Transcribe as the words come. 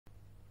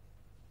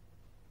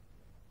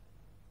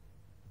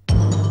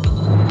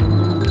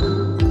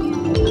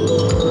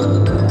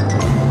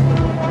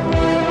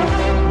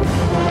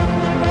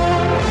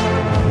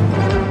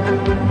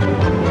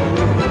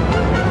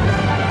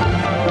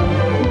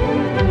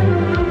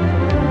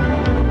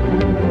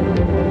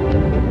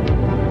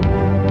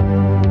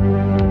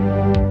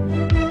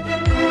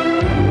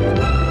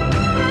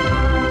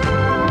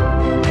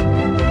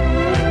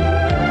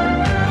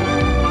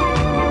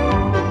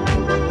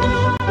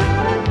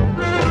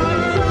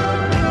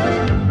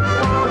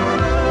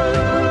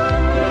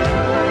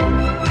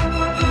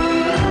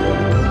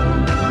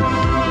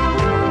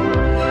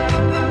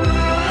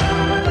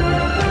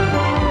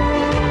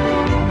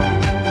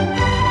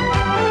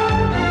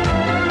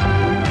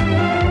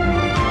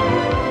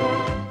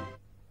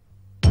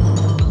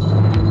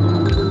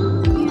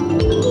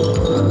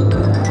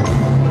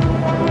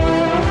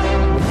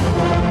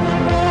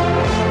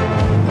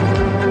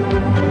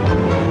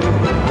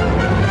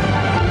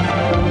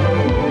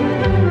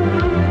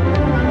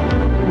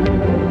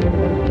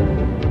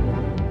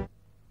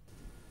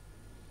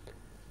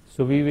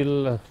So, we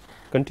will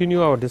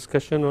continue our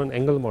discussion on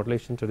angle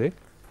modulation today,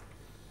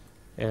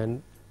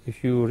 and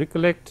if you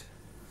recollect,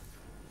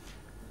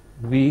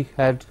 we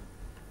had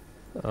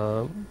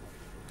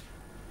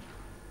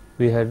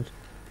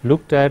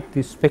looked at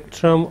the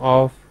spectrum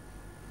of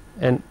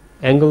an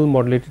angle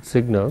modulated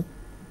signal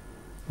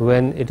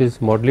when it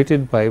is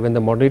modulated by, when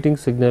the modulating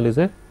signal is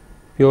a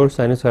pure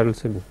sinusoidal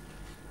signal,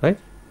 right.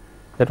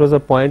 That was a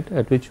point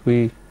at which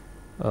we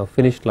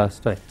finished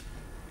last time.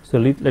 So,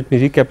 let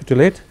me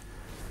recapitulate.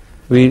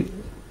 We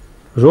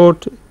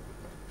wrote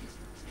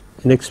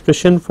an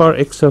expression for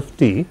x of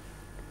t,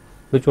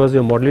 which was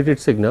a modulated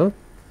signal,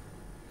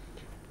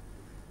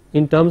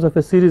 in terms of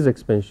a series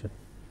expansion,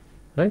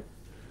 right.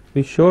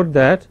 We showed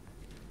that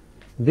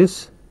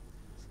this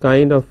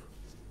kind of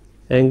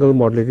angle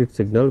modulated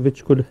signal,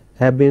 which could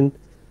have been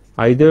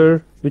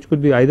either, which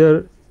could be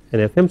either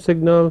an FM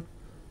signal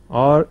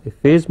or a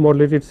phase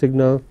modulated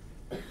signal,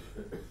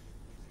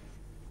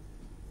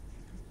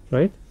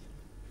 right.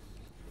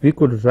 We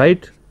could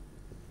write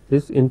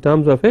this in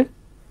terms of a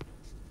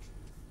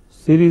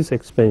series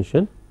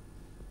expansion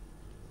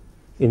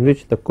in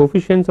which the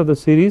coefficients of the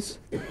series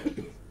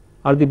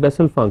are the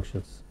Bessel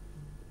functions,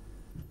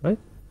 right,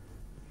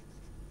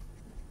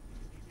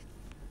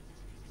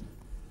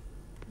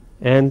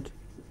 and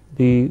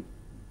the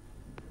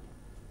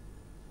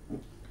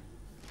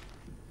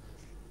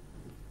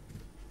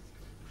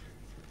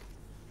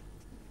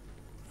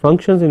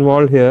functions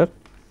involved here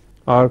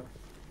are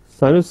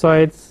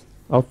sinusoids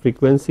of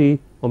frequency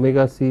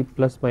omega c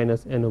plus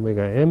minus n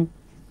omega m.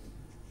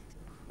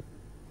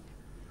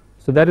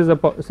 So, that is a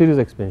series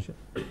expansion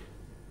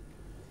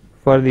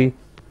for the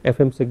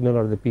FM signal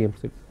or the PM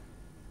signal,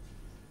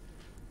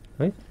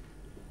 right.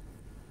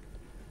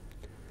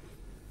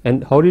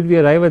 And how did we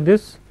arrive at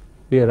this?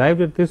 We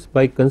arrived at this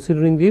by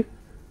considering the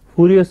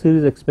Fourier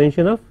series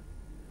expansion of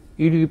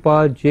e to the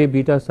power j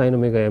beta sin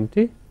omega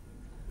mt,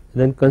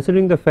 then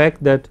considering the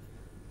fact that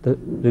the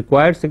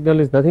required signal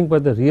is nothing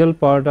but the real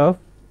part of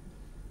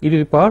e to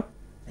the power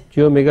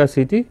j omega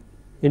ct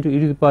into e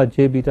to the power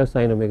j beta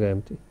sin omega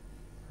mt,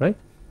 right.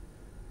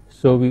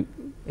 So, we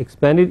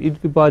expanded e to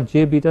the power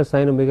j beta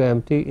sin omega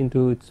mt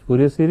into its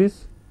Fourier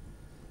series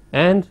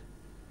and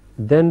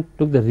then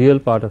took the real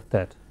part of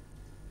that,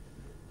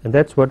 and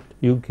that is what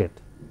you get,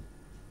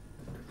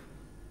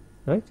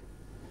 right.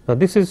 Now,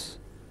 this is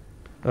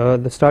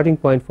the starting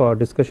point for our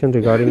discussion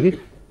regarding the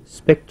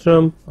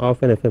spectrum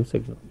of an FM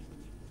signal.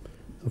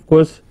 Of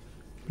course,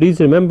 please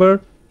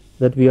remember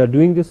that we are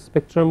doing this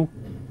spectrum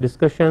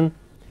discussion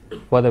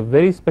for the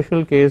very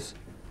special case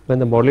when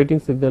the modulating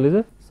signal is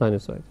a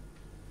sinusoid,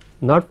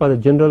 not for the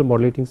general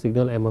modulating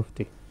signal m of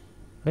t,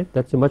 right.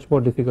 That is a much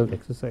more difficult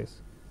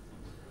exercise,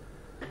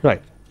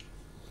 right.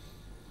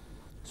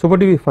 So,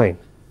 what do we find?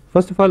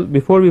 First of all,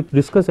 before we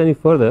discuss any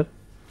further,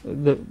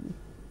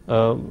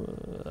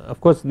 of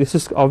course, this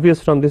is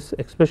obvious from this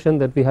expression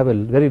that we have a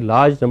very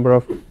large number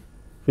of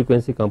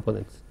frequency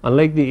components,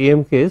 unlike the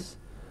AM case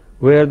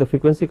where the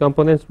frequency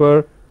components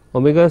were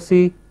omega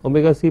c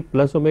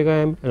plus omega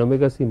m and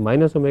omega c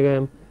minus omega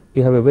m.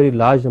 We have a very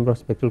large number of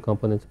spectral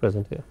components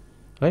present here,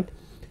 right,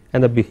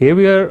 and the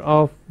behavior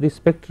of the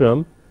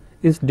spectrum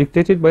is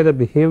dictated by the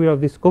behavior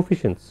of these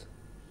coefficients,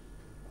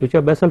 which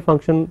are Bessel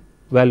function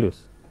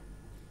values,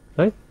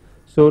 right.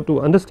 So,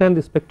 to understand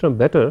the spectrum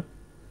better,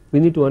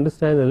 we need to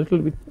understand a little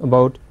bit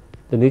about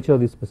the nature of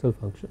these Bessel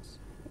functions.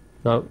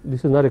 Now,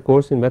 this is not a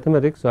course in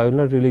mathematics, so I will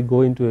not really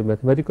go into a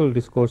mathematical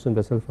discourse on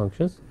Bessel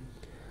functions.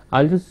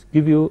 I will just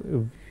give you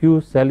a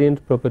few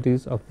salient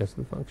properties of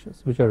Bessel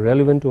functions which are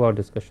relevant to our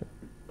discussion,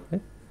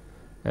 right?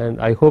 And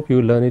I hope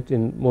you learn it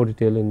in more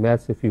detail in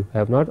maths if you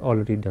have not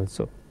already done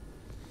so.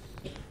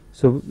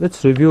 So, let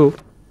us review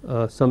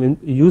some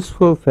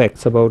useful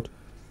facts about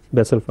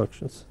Bessel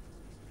functions.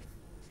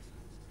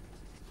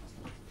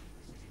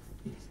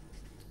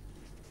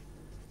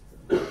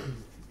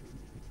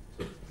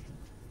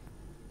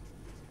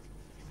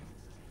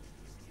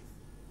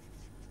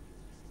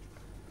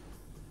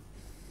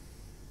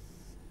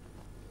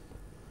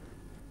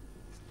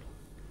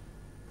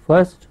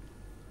 First,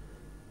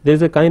 there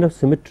is a kind of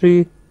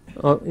symmetry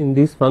in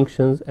these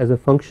functions as a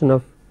function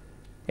of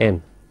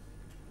n,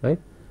 right.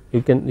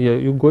 You can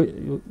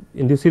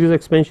in this series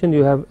expansion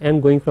you have n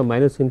going from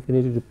minus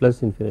infinity to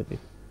plus infinity,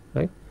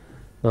 right.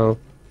 Now,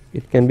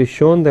 it can be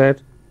shown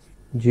that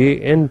j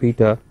n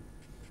beta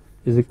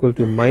is equal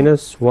to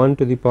minus 1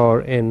 to the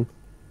power n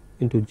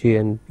into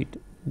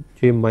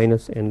j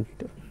minus n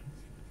beta.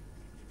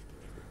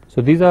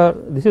 So,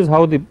 this is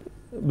how the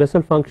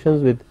Bessel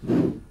functions with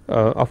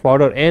of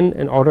order n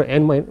and order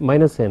n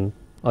minus n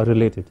are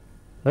related,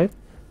 right.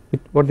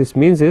 What this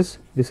means is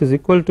this is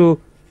equal to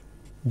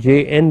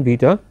j n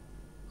beta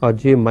or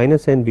j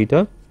minus n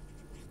beta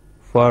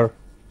for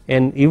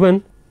n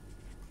even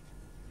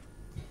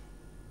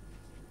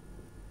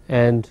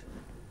and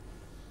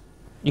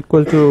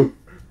equal to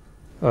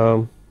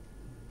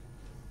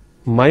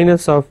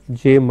minus of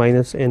j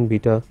minus n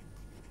beta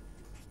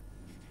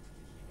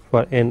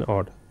for n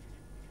odd,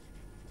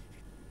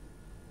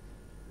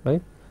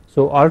 right.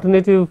 So,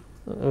 alternative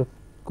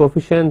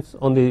coefficients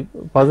on the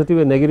positive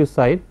and negative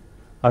side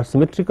are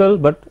symmetrical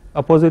but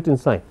opposite in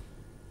sign,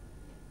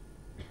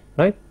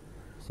 right.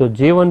 So,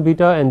 J1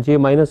 beta and J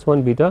minus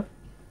 1 beta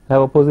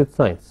have opposite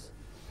signs,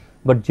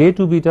 but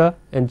J2 beta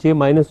and J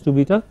minus 2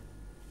 beta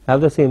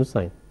have the same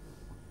sign,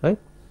 right,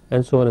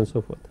 and so on and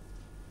so forth.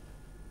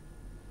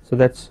 So,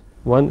 that is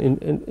one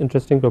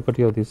interesting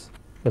property of these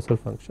Bessel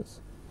functions.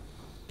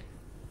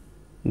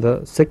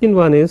 The second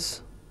one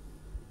is,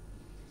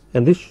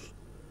 and this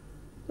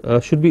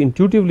should be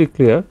intuitively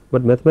clear,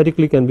 but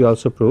mathematically can be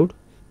also proved,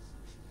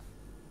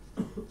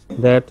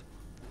 that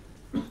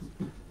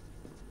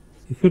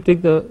if you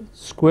take the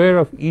square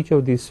of each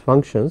of these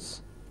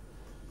functions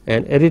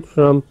and add it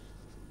from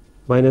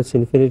minus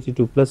infinity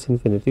to plus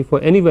infinity for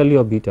any value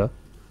of beta,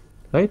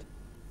 right,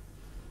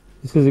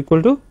 this is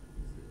equal to,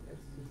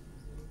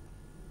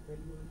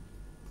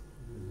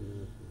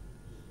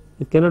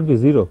 it cannot be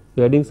 0,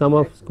 you are adding sum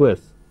of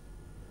squares,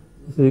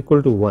 this is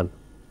equal to 1.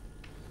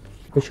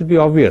 It should be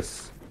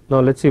obvious. Now,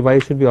 let us see why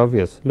it should be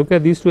obvious. Look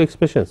at these two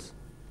expressions.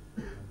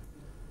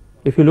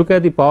 If you look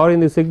at the power in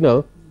the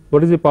signal,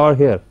 what is the power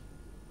here?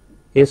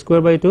 A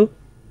square by 2.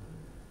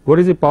 What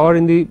is the power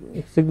in the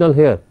signal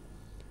here?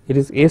 It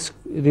is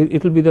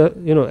it will be the,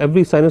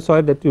 every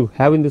sinusoid that you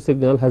have in the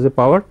signal has a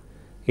power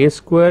a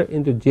square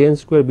into j n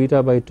square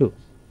beta by 2,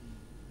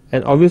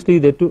 and obviously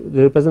they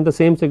represent the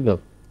same signal.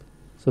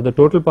 So, the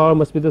total power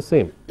must be the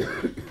same,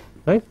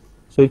 right.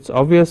 So, it is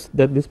obvious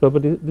that this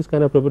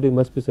kind of property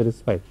must be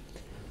satisfied,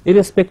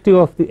 irrespective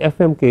of the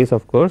FM case,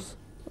 of course,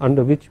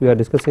 under which we are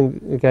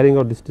carrying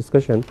out this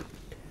discussion.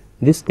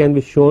 This can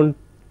be shown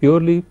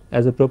purely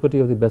as a property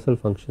of the Bessel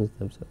functions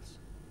themselves.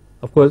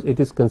 Of course, it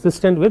is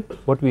consistent with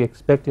what we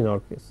expect in our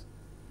case,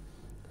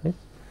 right.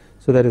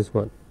 So, that is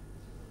one.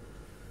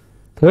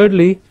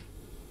 Thirdly,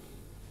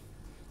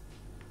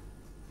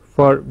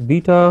 for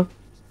beta,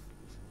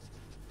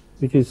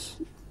 which is,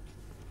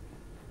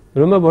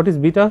 remember what is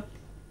beta?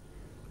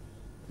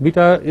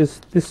 Beta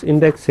is this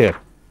index here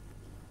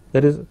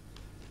that is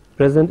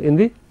present in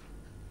the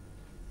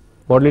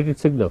modulated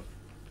signal,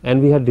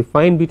 and we have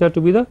defined beta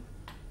to be the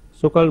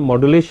so called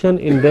modulation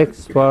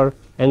index for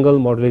angle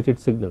modulated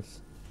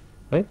signals,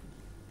 right.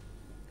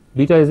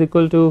 Beta is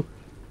equal to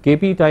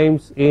Kp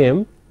times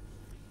Am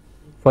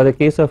for the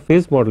case of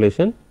phase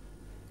modulation,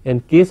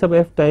 and K sub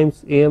f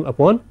times Am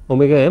upon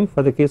omega m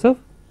for the case of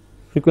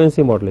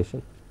frequency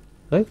modulation,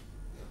 right.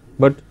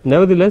 But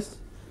nevertheless,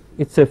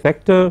 it is a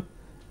factor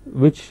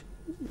which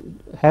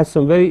has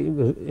some very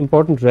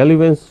important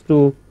relevance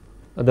to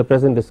the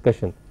present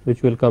discussion,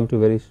 which we will come to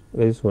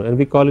very soon, and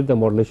we call it the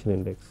modulation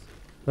index,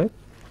 right.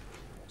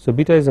 So,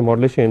 beta is a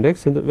modulation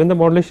index, and when the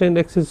modulation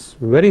index is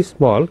very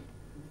small,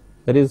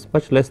 that is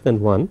much less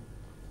than 1,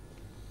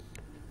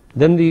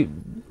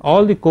 then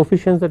all the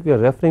coefficients that we are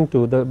referring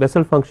to, the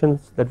Bessel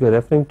functions that we are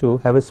referring to,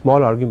 have a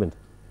small argument.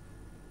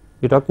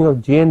 We are talking of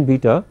Jn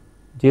beta,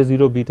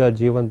 J0 beta,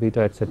 J1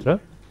 beta, etc.,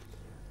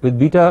 with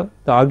beta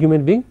the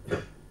argument being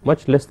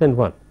much less than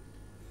 1,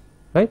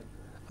 right.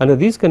 Under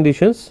these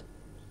conditions,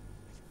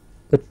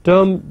 the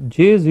term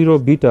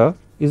J0 beta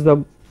is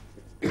the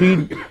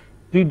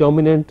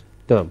predominant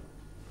term,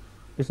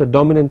 it is a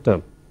dominant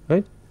term,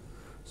 right.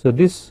 So,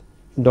 this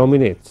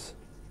dominates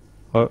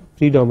or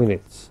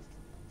predominates,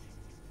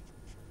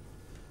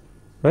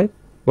 right.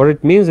 What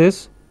it means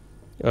is,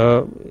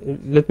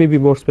 let me be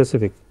more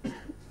specific,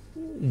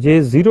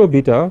 J0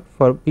 beta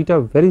for beta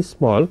very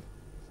small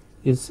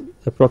is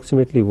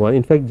approximately 1,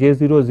 in fact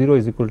J0 0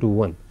 is equal to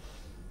 1,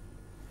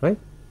 right.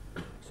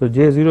 So,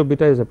 J0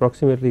 beta is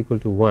approximately equal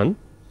to 1,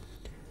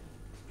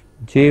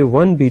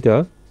 J1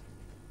 beta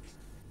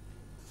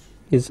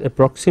is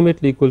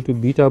approximately equal to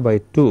beta by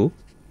 2,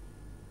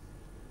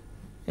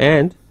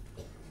 and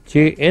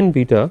Jn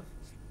beta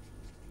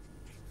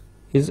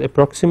is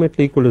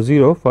approximately equal to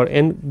 0 for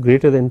n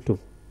greater than 2,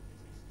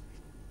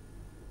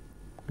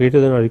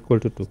 greater than or equal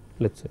to 2,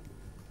 let us say.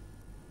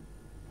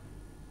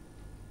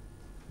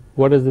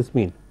 What does this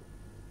mean?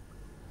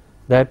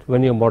 That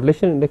when your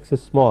modulation index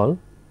is small,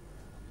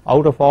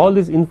 out of all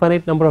this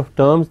infinite number of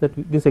terms that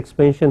this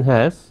expansion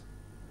has,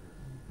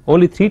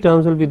 only 3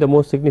 terms will be the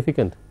most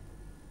significant,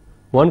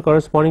 one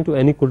corresponding to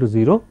n equal to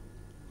 0,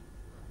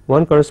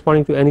 one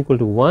corresponding to n equal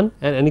to 1,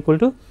 and n equal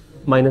to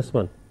minus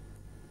 1,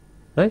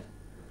 right.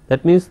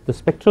 That means the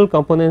spectral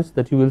components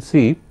that you will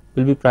see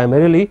will be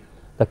primarily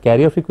the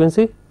carrier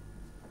frequency,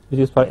 which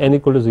is for n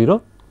equal to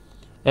 0,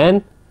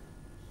 and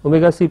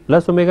omega c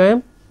plus omega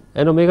m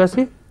and omega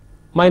c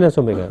minus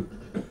omega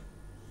m.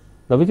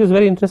 Now, which is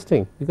very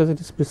interesting, because it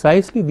is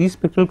precisely these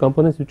spectral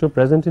components which are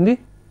present in the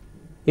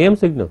AM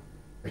signal,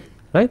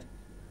 right.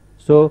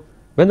 So,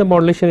 when the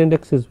modulation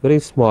index is very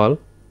small,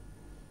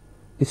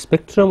 the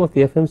spectrum of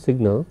the FM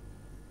signal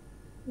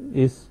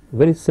is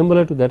very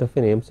similar to that of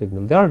an AM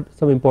signal. There are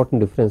some important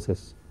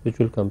differences which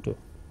we will come to,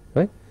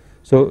 right.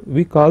 So,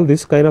 we call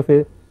this kind of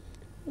a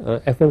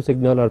FM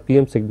signal or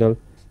PM signal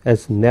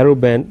as narrow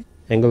band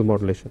angle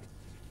modulation.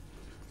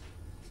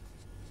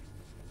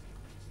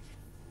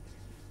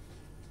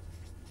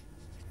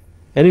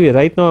 Anyway,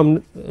 right now I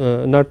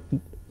am not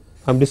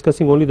I am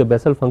discussing only the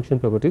Bessel function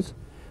properties.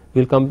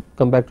 We will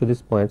come back to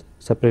this point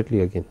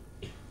separately again.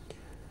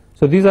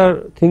 So these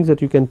are things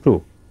that you can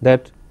prove,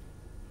 that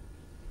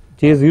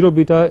J0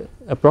 beta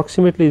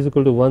approximately is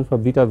equal to 1 for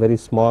beta very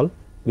small,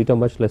 beta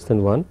much less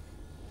than 1.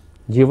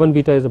 J1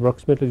 beta is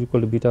approximately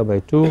equal to beta by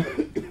 2,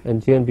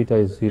 and Jn beta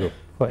is 0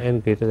 for n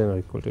greater than or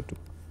equal to 2.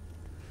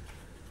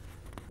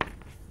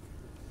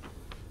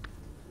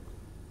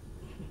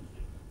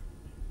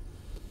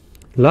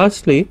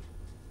 Lastly,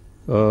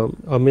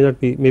 or may not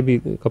be,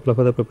 maybe a couple of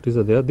other properties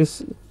are there.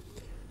 This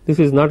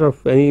is not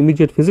of any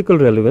immediate physical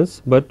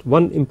relevance, but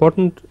one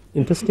important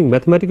interesting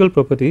mathematical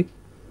property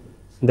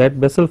that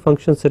Bessel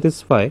functions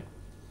satisfy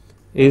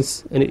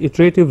is an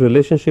iterative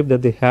relationship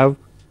that they have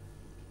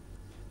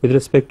with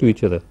respect to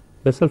each other.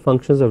 Bessel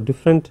functions of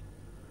different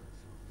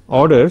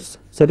orders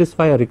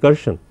satisfy a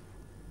recursion,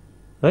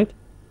 right,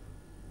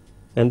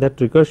 and that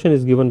recursion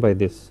is given by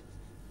this.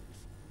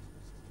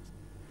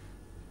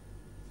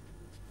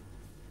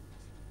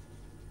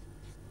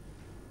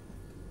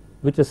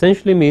 Which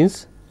essentially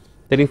means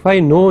that if I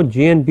know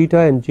Jn beta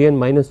and Jn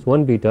minus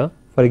 1 beta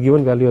for a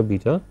given value of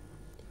beta,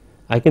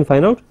 I can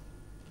find out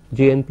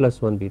Jn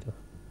plus 1 beta,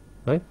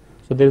 right.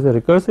 So there is a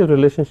recursive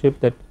relationship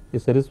that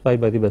is satisfied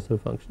by the Bessel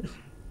functions,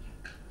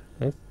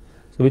 right.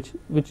 So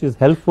which is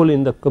helpful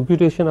in the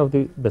computation of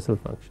the Bessel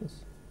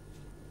functions,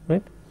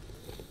 right.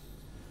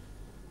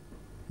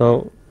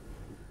 Now,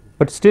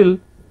 but still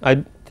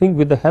I think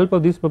with the help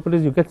of these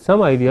properties you get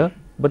some idea,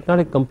 but not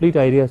a complete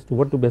idea as to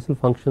what the Bessel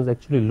functions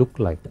actually look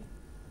like.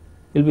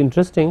 It will be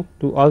interesting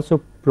to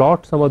also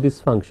plot some of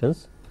these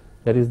functions,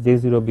 that is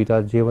J0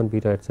 beta, J1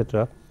 beta,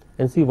 etc.,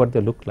 and see what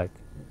they look like,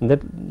 and that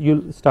you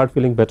will start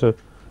feeling better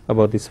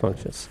about these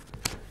functions.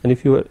 And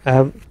if you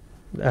have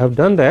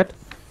done that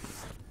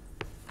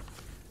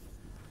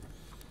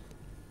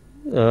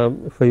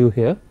for you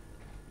here,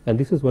 and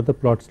this is what the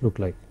plots look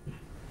like.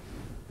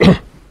 I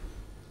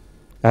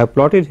have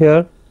plotted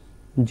here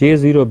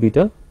J0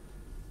 beta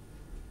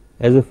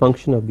as a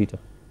function of beta,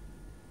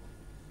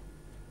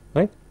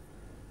 right,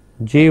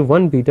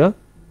 J1 beta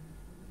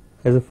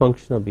as a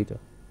function of beta,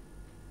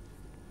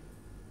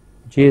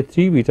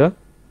 J3 beta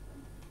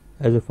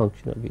as a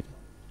function of beta,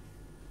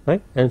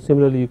 right, and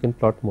similarly you can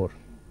plot more,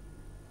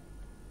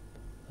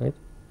 right.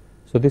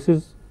 So this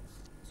is,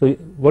 so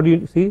what do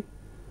you see?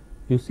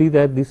 You see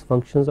that these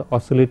functions are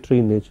oscillatory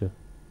in nature,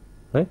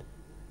 right.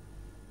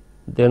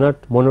 They are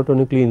not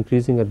monotonically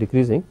increasing or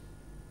decreasing,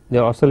 they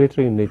are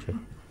oscillatory in nature,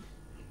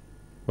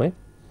 right.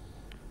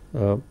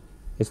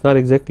 It is not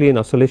exactly an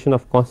oscillation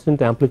of constant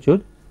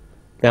amplitude.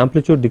 The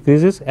amplitude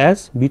decreases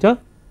as beta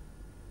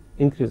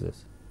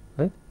increases,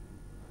 right,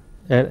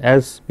 and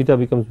as beta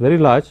becomes very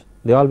large,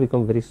 they all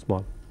become very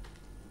small,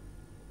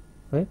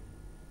 right.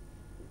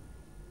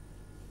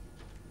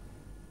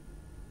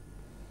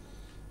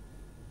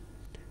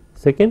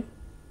 Second,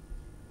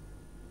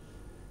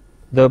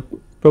 the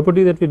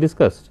property that we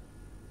discussed,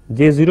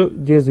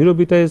 J0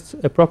 beta is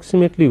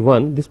approximately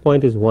 1, this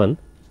point is 1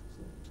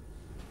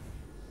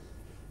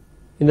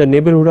 in the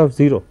neighborhood of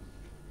 0,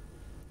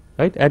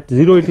 right. At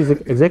 0 it is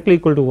exactly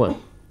equal to 1,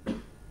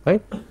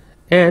 right,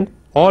 and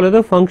all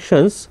other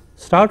functions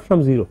start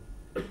from 0,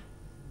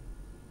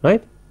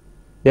 right.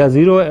 They are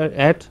 0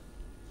 at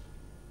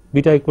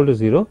beta equal to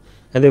 0,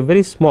 and they are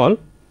very small.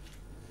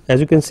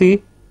 As you can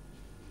see,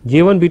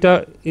 J1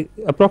 beta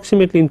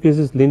approximately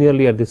increases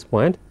linearly at this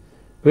point,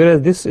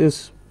 whereas this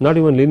is not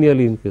even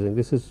linearly increasing,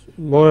 this is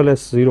more or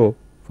less 0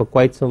 for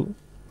quite some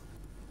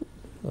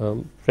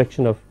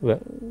fraction of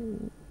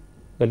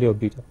value of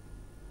beta,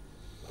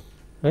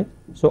 right.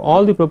 So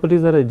all the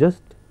properties that I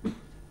just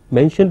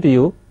mentioned to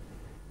you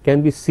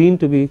can be seen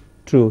to be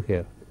true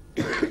here,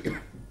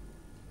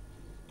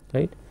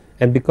 right,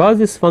 and because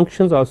these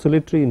functions are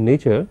oscillatory in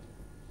nature,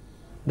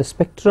 the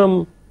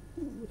spectrum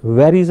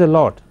varies a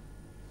lot,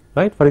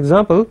 right. For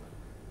example,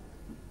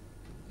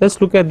 let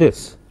us look at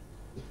this.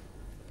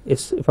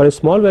 For a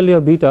small value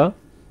of beta,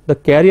 the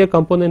carrier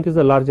component is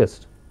the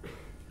largest,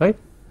 right,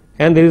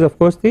 and there is of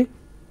course the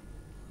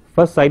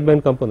first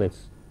sideband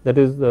components, that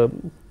is the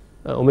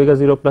omega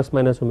 0 plus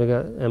minus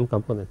omega m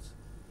components,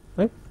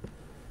 right.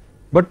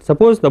 But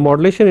suppose the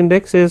modulation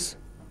index is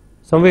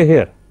somewhere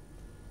here,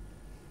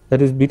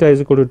 that is beta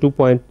is equal to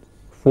 2.4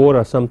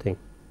 or something,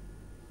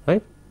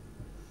 right.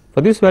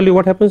 For this value,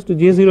 what happens to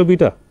J0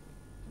 beta?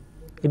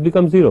 It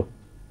becomes 0,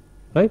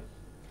 right.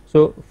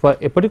 So for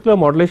a particular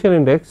modulation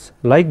index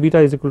like beta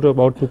is equal to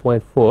about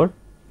 2.4,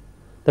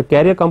 the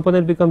carrier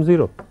component becomes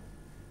 0,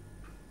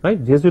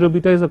 right. J0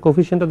 beta is the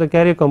coefficient of the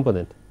carrier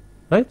component,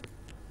 right.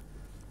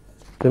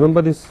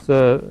 Remember this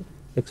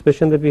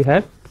expression that we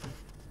had?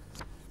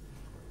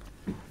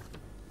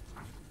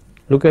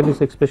 Look at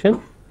this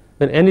expression.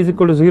 When n is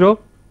equal to 0,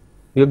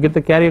 you get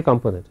the carrier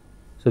component.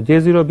 So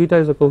J0 beta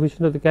is the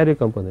coefficient of the carrier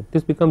component.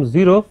 This becomes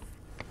 0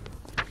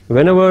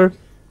 whenever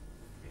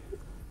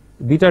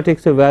beta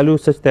takes a value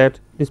such that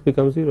this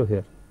becomes 0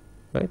 here,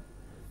 right,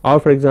 or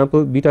for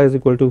example beta is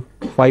equal to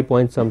 5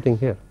 point something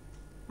here,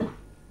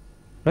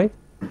 right.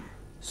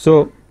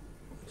 So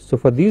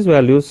for these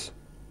values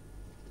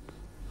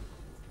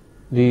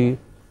the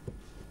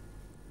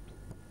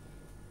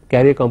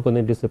carrier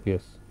component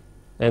disappears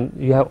and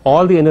you have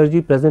all the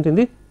energy present in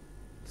the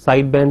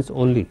side bands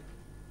only,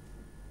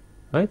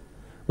 right.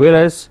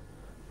 Whereas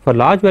for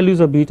large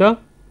values of beta,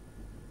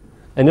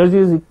 energy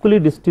is equally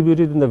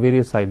distributed in the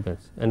various side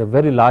bands and a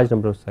very large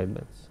number of side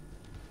bands,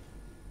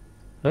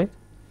 right,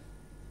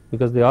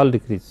 because they all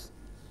decrease.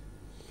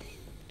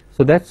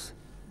 So that's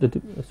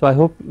so I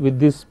hope with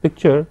this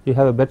picture you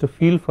have a better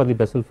feel for the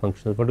Bessel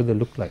functions. What do they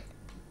look like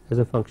as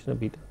a function of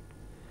beta?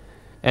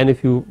 And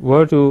if you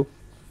were to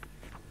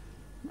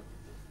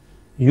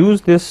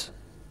use this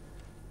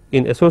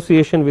in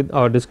association with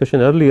our discussion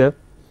earlier,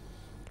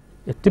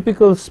 a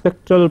typical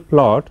spectral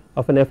plot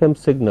of an FM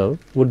signal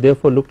would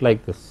therefore look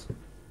like this,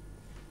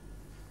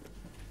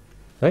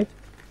 right.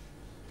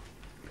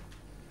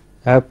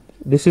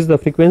 This is the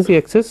frequency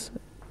axis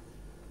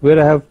where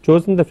I have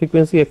chosen the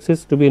frequency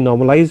axis to be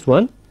normalized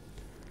one.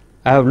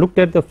 I have looked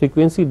at the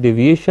frequency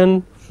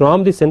deviation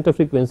from the center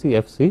frequency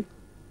Fc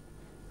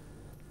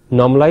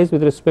normalized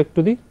with respect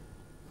to the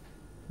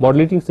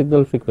modulating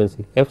signal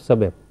frequency F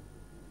sub m,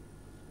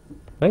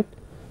 right.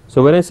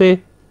 So when I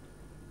say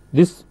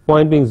this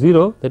point being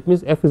 0, that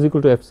means F is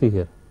equal to Fc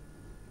here,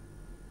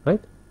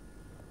 right.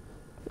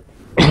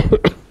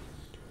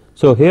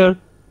 So here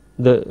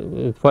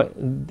for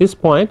this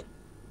point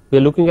we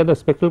are looking at the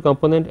spectral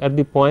component at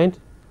the point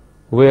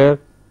where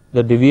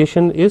the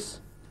deviation is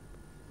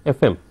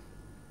Fm,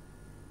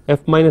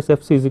 F minus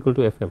Fc is equal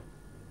to Fm,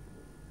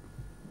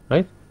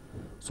 right.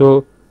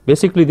 So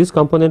basically this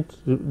component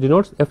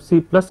denotes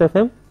Fc plus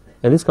Fm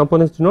and this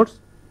component denotes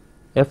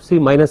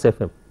Fc minus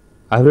Fm.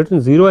 I have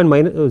written 0 and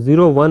minus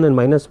 0 1 and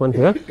minus 1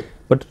 here,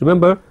 but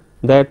remember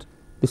that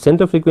the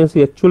center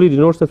frequency actually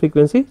denotes the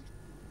frequency,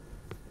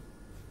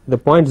 the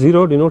point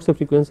 0 denotes the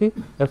frequency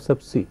F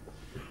sub c,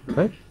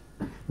 right,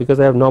 because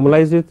I have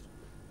normalized it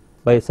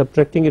by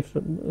subtracting it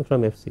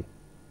from Fc,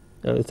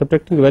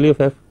 subtracting the value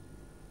of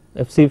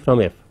Fc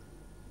from F,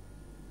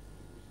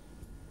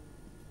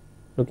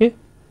 okay.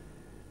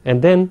 And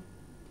then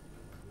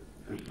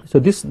so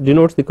this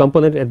denotes the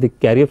component at the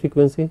carrier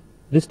frequency,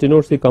 this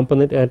denotes the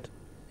component at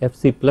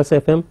Fc plus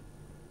Fm,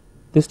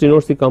 this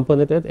denotes the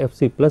component at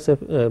Fc plus 2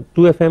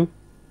 Fm,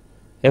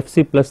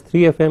 Fc plus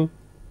 3 Fm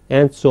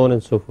and so on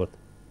and so forth.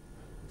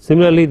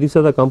 Similarly these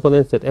are the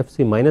components at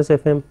Fc minus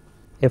Fm,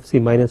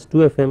 Fc minus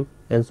 2 Fm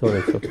and so on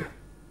and so forth,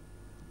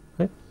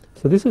 right.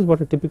 So this is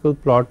what a typical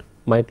plot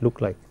might look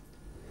like.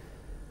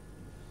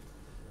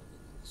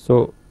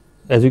 So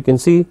as you can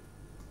see,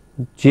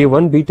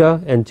 J1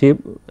 beta and J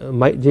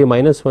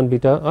minus 1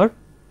 beta are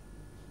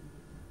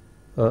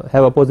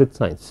have opposite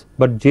signs,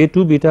 but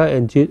J2 beta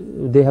and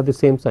they have the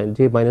same sign,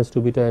 J minus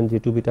 2 beta and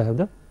J2 beta have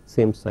the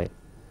same sign.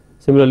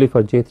 Similarly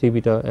for J3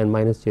 beta and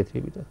minus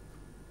J3 beta,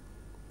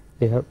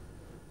 they have,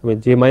 I mean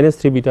J minus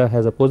 3 beta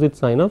has opposite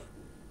sign of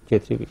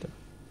J3 beta,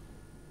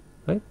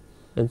 right,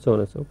 and so on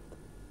and so forth.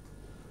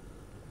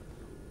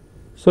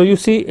 So you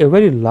see a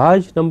very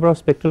large number of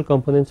spectral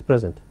components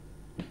present,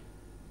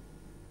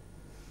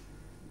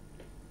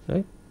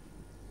 right.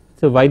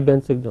 It's a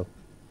wideband signal.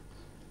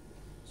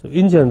 So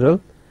in general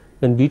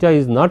when beta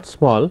is not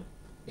small,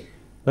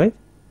 right,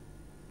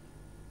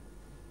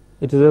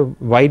 it is a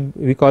wide,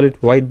 we call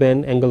it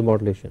wideband angle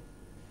modulation,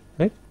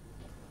 right.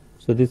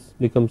 So this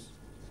becomes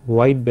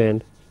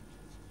wideband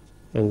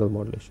angle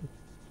modulation.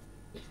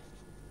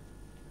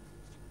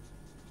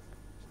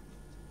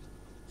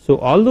 So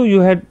although you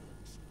had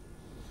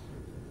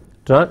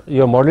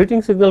your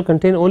modulating signal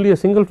contain only a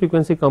single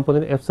frequency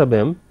component F sub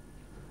m,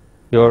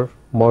 your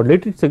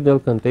modulated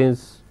signal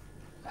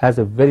has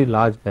a very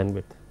large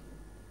bandwidth,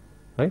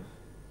 right.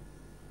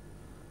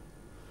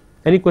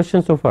 Any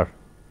questions so far?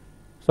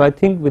 So I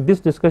think with this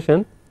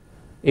discussion,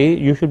 A,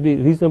 you should be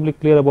reasonably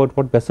clear about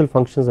what Bessel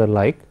functions are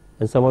like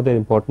and some of their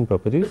important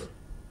properties,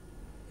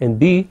 and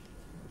B,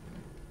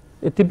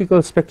 a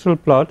typical spectral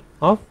plot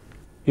of,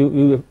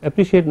 you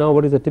appreciate now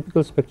what is a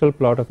typical spectral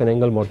plot of an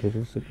angle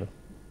modulated signal,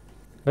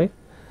 right.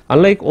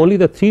 Unlike only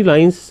the three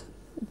line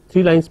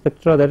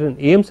spectra that an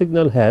AM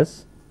signal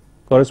has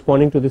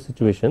corresponding to this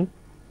situation,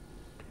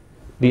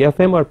 the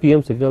FM or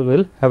PM signal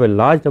will have a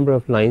large number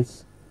of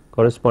lines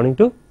corresponding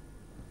to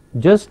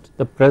just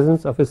the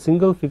presence of a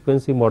single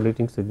frequency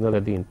modulating signal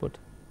at the input,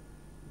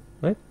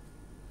 right.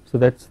 So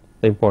that is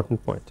the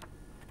important point.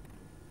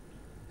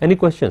 Any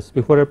questions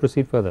before I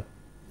proceed further?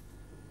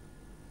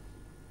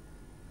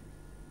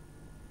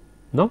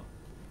 No?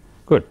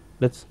 Good,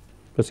 let us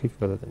proceed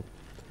further then.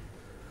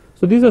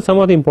 So these are some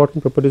of the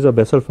important properties of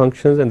Bessel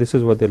functions and this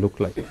is what they look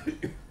like.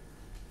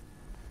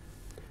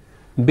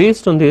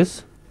 Based on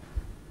this,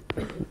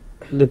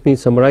 let me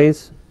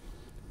summarize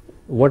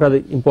what are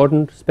the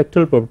important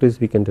spectral properties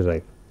we can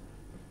derive.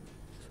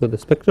 So the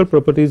spectral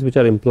properties which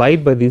are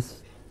implied by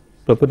these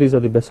properties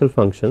of the Bessel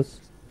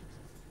functions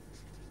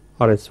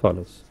are as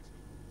follows.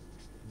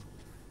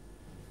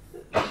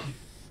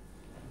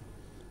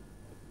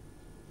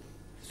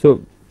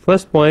 So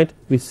first point,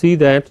 we see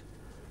that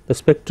the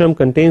spectrum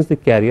contains the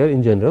carrier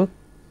in general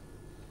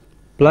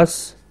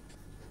plus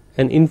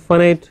an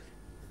infinite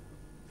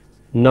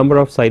number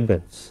of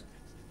sidebands,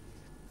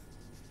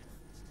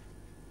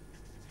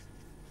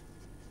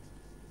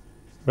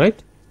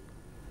 right,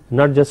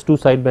 not just two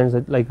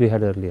sidebands like we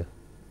had earlier,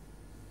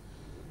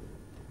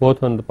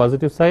 both on the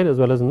positive side as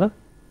well as on the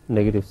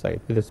negative side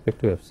with respect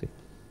to Fc.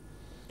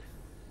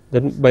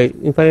 Then by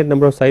infinite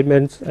number of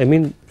sidebands I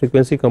mean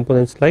frequency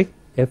components like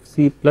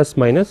Fc plus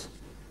minus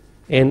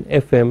and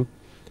Fm,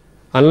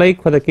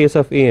 unlike for the case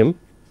of AM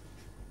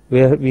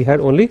where we had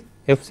only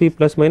Fc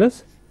plus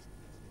minus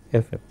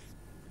Fm.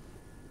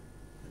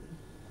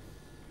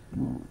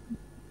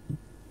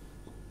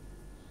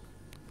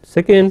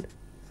 Second,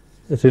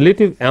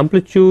 relative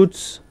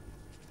amplitudes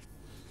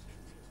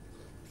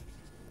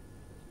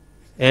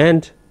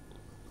and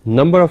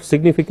number of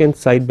significant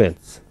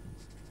sidebands.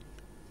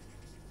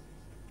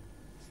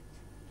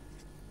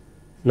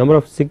 Number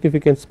of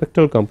significant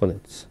spectral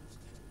components.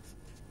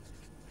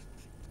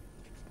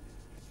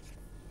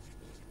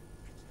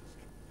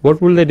 What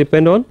will they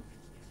depend on?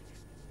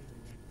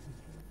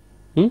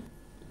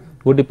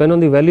 Would depend on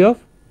the value of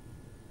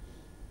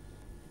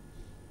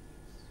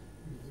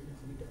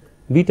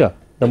beta,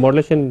 the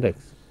modulation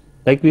index.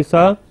 Like we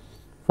saw,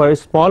 for a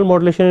small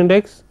modulation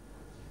index,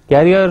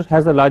 carrier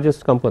has the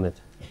largest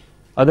component,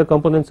 other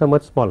components are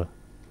much smaller.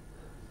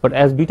 But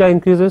as beta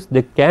increases,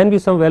 there can be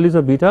some values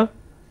of beta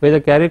where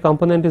the carrier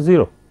component is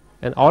 0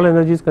 and all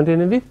energy is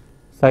contained in the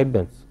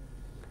sidebands.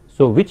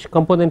 So which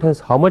component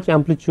has how much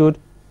amplitude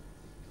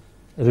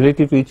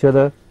relative to each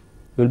other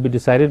will be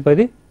decided by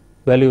the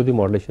value of the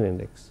modulation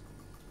index,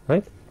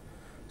 right.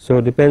 So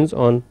it depends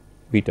on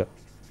beta.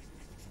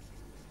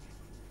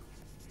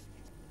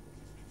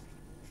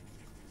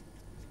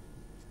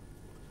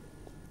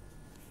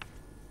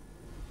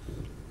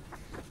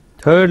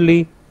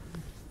 Thirdly,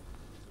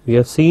 we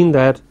have seen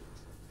that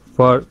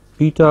for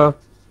beta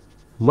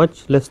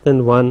much less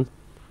than 1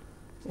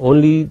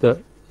 only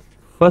the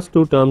first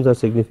two terms are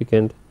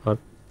significant, or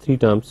three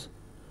terms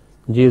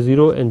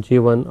J0 and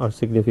J1 are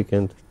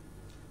significant.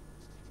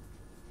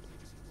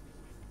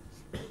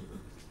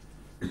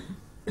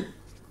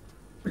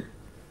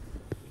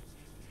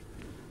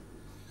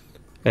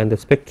 And the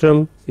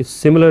spectrum is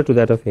similar to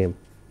that of AM.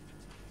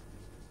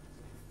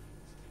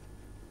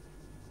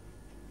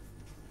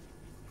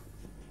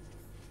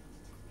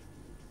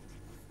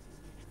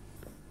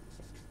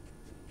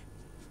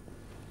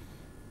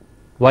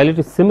 While it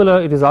is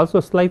similar, it is also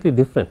slightly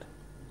different.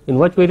 In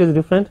what way it is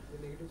different?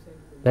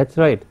 That is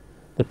right.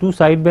 The two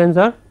sidebands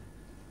are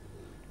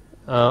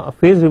a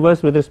phase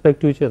reverse with respect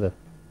to each other.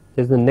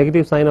 There is the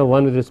negative sign of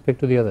one with respect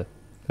to the other,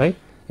 right.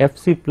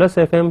 Fc plus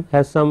Fm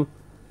has some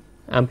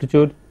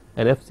amplitude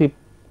and Fc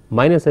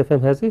minus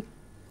Fm has a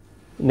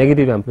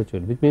negative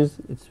amplitude, which means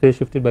it is phase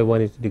shifted by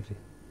 180 degree,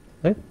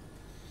 right.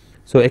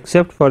 So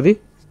except for the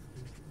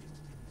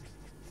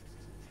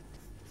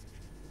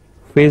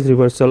phase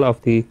reversal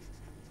of the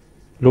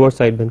lower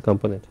sideband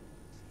component.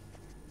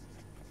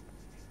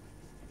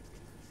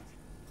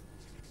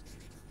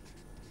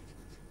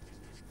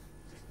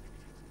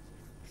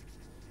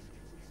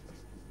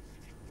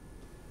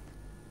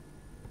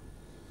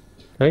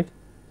 Right,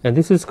 and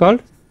this is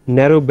called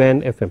narrow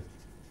band FM.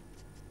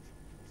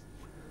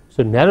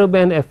 So narrow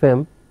band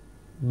FM,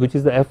 which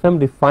is the FM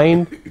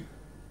defined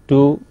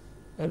to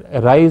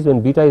arise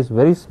when beta is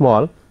very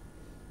small,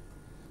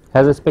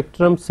 has a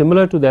spectrum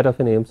similar to that of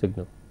an AM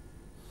signal,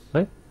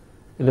 right,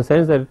 in the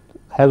sense that it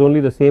has only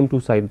the same two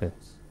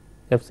sidebands,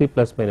 Fc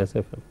plus minus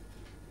Fm,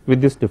 with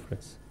this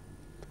difference.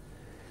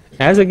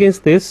 As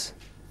against this,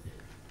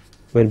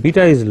 when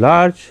beta is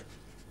large,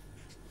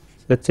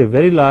 let us say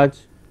very large,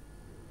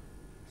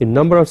 the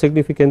number of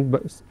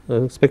significant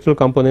spectral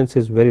components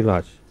is very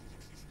large.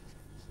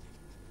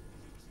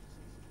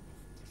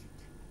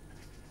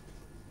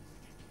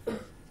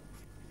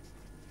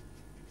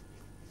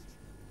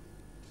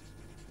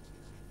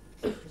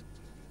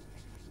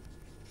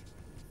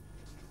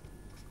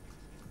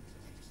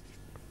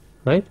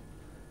 Right,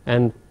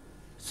 and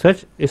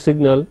such a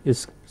signal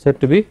is said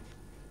to be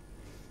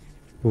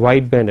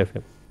wideband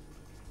FM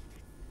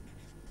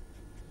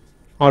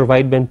or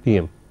wideband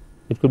PM.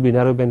 It could be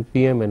narrowband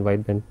PM and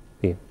wideband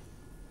PM,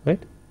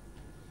 right.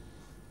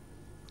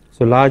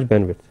 So large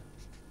bandwidth,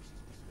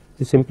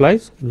 this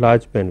implies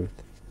large bandwidth.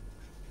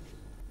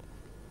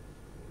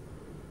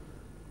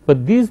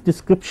 But these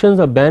descriptions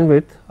of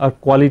bandwidth are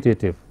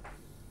qualitative,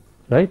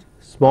 right,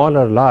 small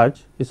or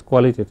large is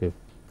qualitative.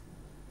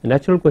 A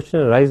natural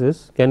question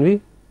arises, can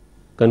we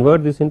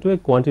convert this into a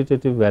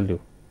quantitative value?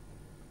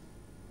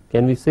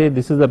 Can we say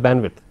this is the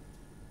bandwidth,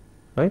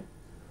 right?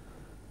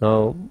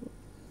 Now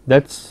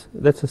that's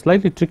a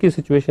slightly tricky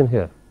situation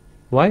here.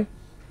 Why?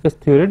 Because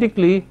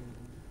theoretically,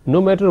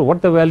 no matter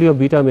what the value of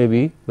beta may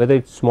be, whether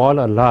it's small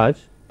or large,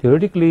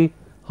 theoretically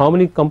how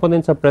many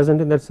components are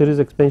present in that series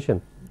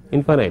expansion?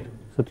 Infinite.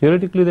 So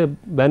theoretically the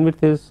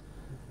bandwidth is,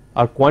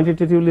 or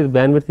quantitatively the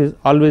bandwidth is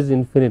always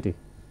infinity,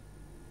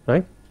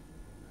 right?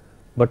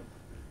 But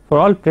for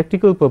all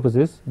practical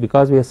purposes,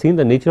 because we have seen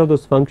the nature of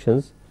those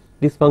functions,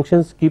 these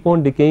functions keep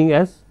on decaying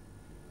as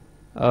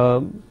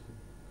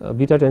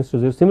beta tends to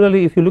 0.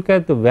 Similarly, if you look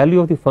at the value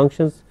of the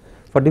functions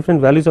for different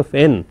values of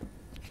n,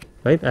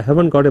 right, I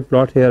haven't got a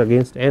plot here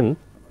against n,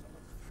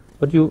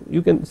 but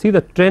you can see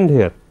the trend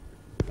here.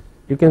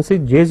 you can see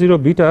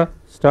J0 beta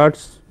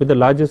starts with the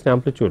largest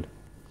amplitude,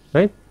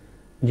 right.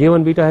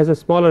 J1 beta has a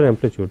smaller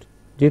amplitude,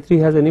 J3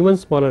 has an even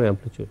smaller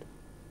amplitude,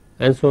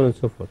 and so on and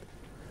so forth.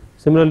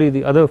 Similarly,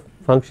 the other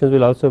functions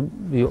will also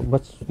be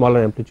much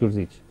smaller amplitudes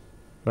each,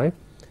 right.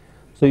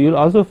 So you will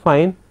also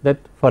find that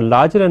for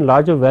larger and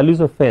larger values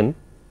of n,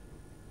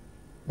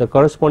 the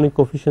corresponding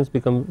coefficients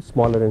become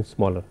smaller and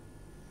smaller,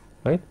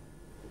 right.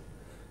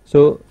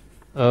 So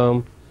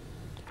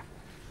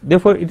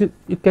therefore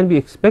it can be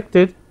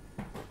expected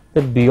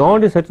that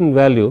beyond a certain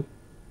value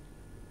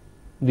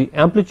the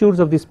amplitudes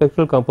of these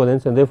spectral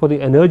components and therefore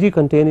the energy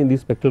contained in these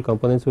spectral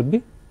components would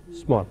be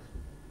small,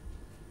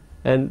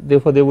 and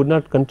therefore they would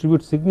not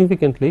contribute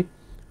significantly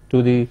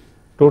to the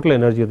total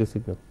energy of the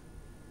signal,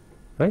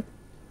 right.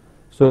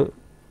 So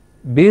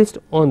based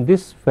on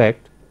this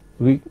fact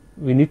we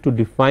need to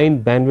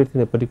define bandwidth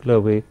in a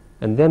particular way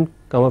and then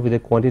come up with a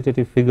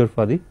quantitative figure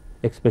for the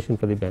expression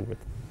for the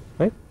bandwidth,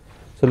 right.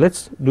 So let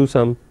us do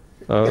some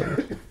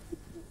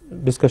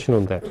discussion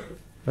on that,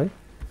 right.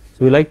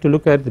 So we like to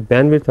look at the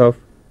bandwidth of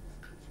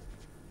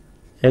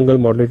angle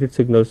modulated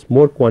signals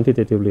more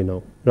quantitatively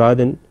now rather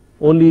than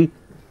only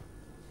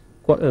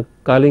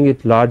calling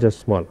it large or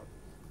small.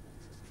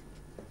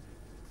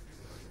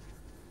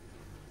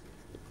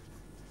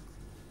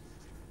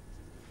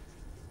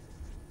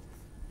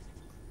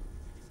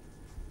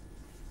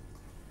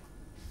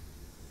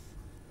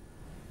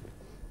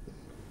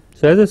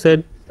 So as I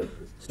said,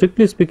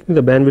 strictly speaking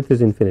the bandwidth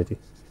is infinity.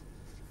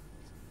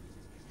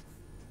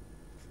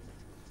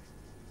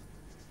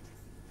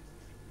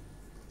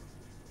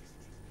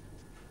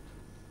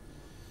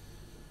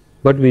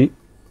 But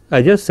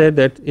I just said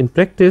that in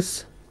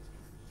practice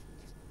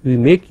we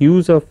make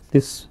use of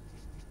this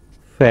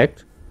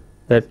fact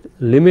that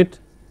limit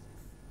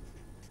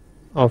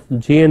of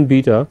j and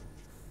beta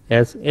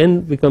as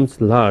n becomes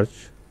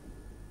large,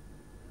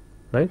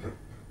 right,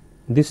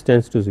 this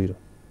tends to 0.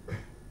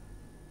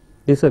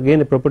 This is again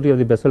a property of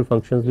the Bessel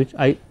functions which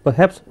I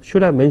perhaps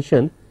should have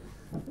mentioned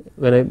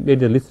when I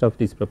made a list of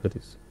these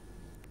properties.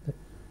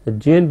 The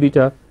j and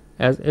beta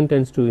as n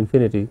tends to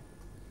infinity,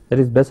 that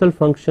is Bessel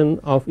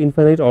function of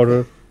infinite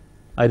order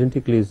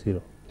identically is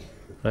 0,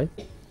 right.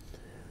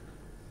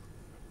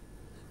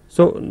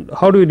 So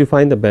how do we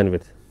define the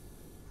bandwidth?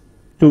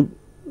 To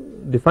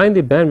define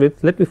the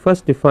bandwidth, let me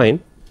first define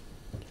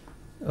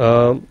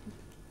a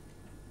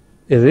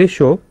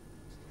ratio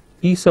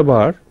E sub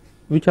r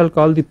which I will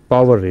call the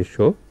power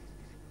ratio,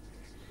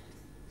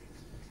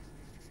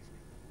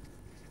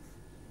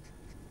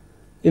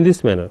 in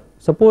this manner.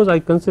 Suppose I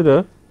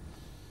consider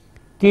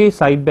k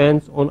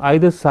sidebands on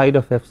either side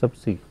of f sub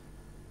c,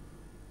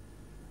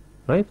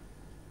 right,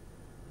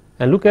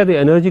 and look at the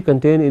energy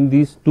contained in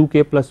these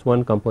 2k plus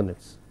 1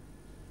 components,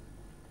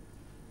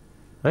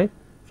 right,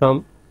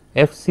 from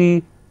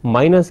fc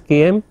minus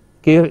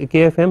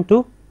kfm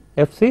to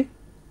fc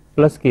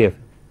plus kfm.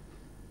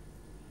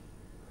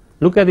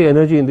 Look at the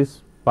energy in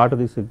this part of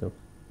the signal.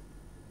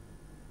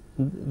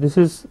 This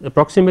is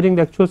approximating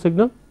the actual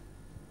signal,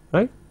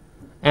 right,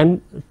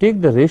 and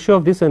take the ratio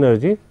of this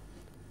energy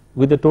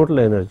with the total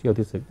energy of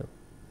the signal,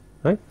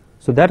 right.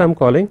 So that I am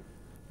calling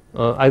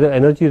either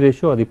energy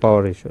ratio or the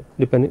power ratio,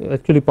 depending,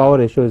 actually power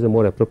ratio is a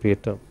more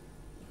appropriate term.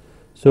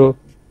 So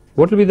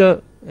what will be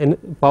the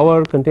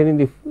power containing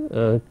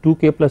the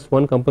 2k plus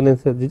 1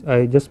 components that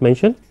I just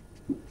mentioned?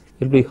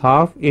 It will be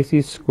half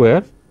AC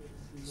square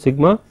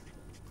sigma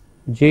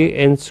j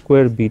n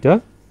square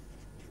beta,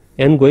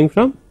 n going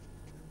from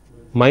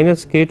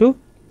minus k to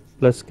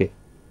plus k,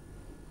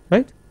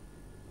 right,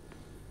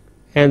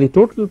 and the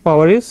total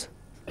power is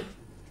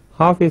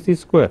half AC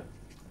square,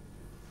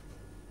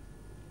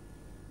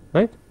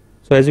 right.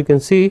 So as you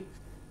can see,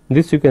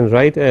 this you can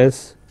write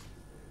as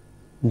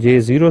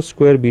j0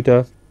 square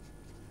beta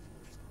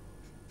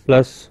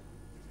plus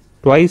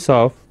twice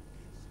of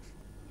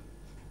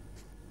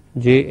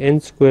j n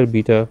square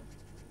beta,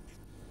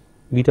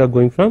 beta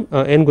going from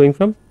n going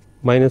from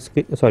minus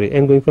k, sorry,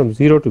 n going from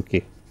 0 to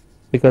k,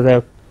 because I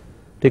have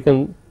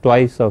taken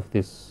twice of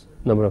this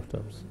number of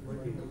terms.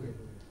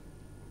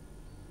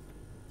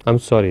 I am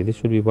sorry, this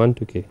should be 1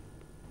 to k,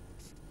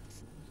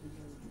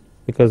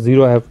 because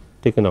 0 I have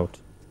taken out.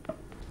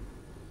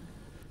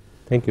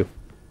 Thank you.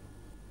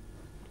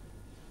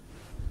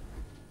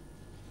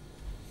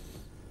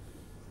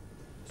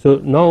 So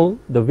now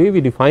the way we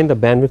define the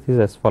bandwidth is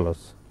as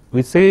follows.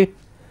 We say,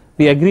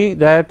 we agree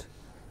that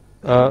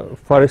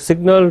for a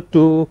signal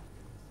to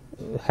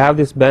have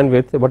this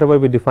bandwidth, whatever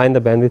we define the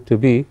bandwidth to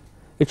be,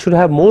 it should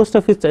have most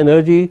of its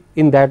energy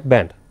in that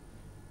band,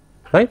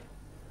 right.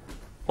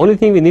 Only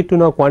thing we need to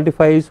now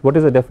quantify is what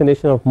is the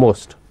definition of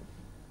most,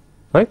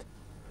 right.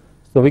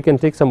 So we can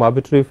take some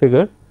arbitrary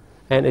figure,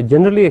 and a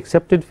generally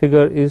accepted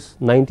figure is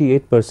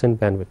 98%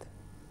 bandwidth,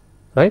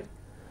 right.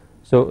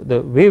 So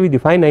the way we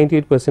define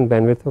 98%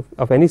 bandwidth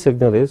of any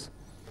signal is,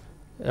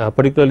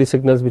 particularly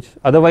signals which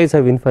otherwise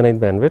have infinite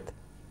bandwidth,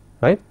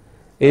 right,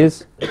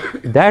 is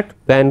that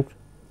band,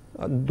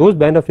 those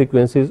band of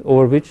frequencies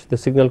over which the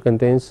signal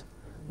contains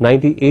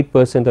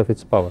 98% of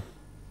its power.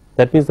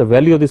 That means the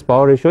value of this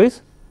power ratio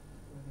is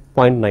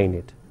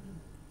 0.98.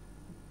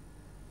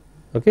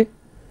 Okay.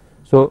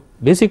 So,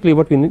 basically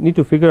what we need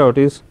to figure out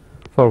is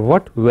for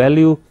what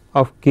value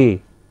of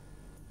k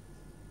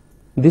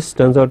this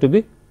turns out to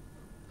be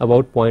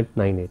about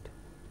 0.98,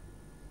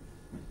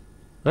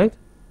 right,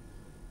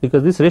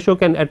 because this ratio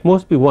can at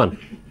most be 1.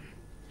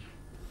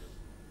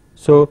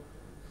 So,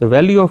 the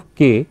value of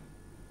k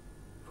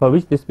for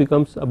which this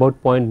becomes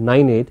about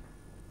 0.98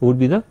 would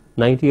be the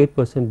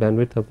 98%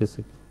 bandwidth of this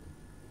signal,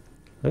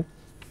 right.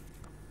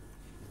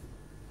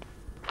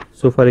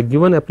 So, for a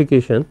given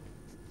application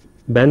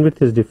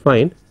bandwidth is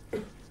defined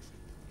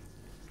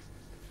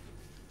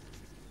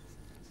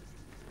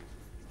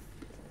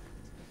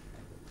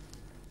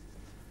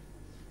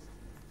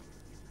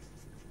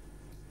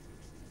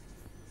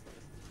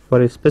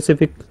for a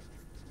specific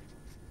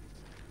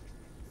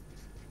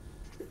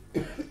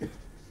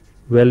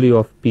value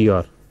of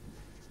PR,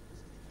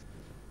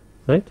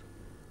 right,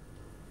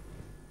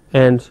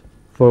 and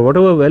for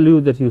whatever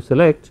value that you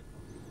select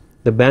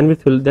the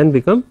bandwidth will then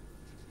become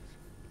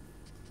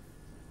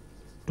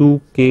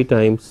 2k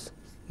times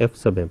f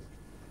sub m,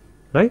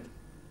 right.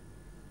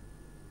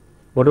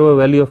 Whatever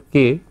value of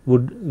k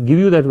would give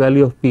you that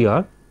value of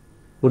PR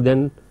would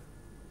then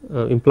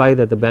imply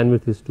that the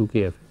bandwidth is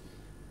 2k f.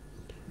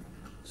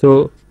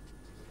 So,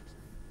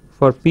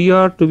 for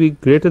PR to be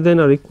greater than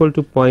or equal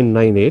to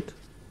 0.98,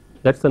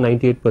 that is the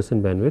 98%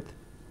 bandwidth.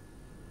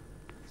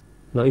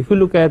 Now, if you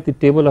look at the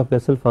table of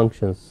Bessel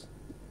functions,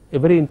 a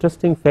very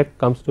interesting fact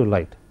comes to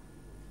light,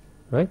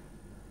 right,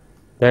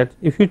 that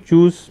if you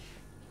choose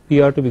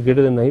PR to be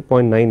greater than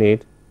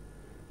 0.98,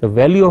 the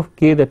value of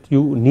k that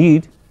you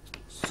need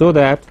so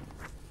that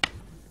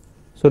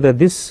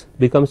this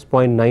becomes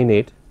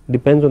 0.98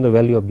 depends on the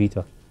value of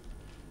beta,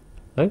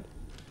 right.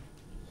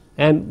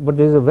 And but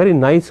there is a very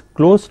nice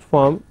closed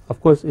form, of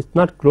course it is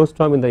not closed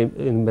form in the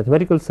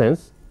mathematical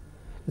sense,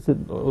 it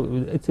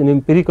is in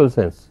empirical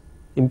sense.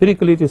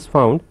 Empirically it is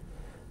found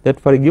that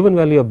for a given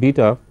value of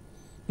beta,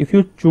 if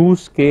you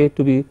choose k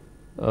to be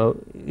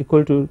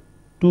equal to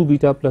 2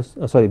 beta plus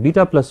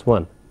beta plus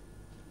 1,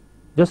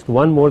 just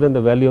 1 more than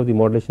the value of the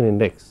modulation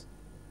index,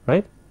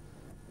 right,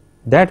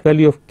 that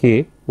value of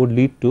k would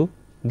lead to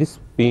this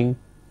being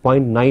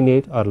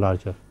 0.98 or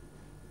larger,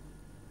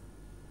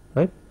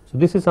 right. So,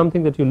 this is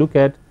something that you look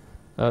at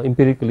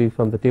empirically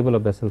from the table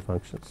of Bessel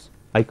functions.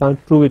 I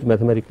can't prove it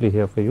mathematically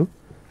here for you,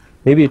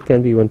 maybe it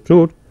can be even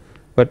proved,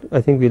 but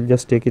I think we will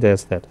just take it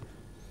as that.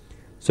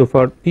 So,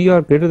 for PR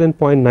greater than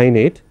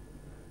 0.98,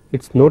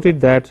 it is noted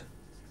that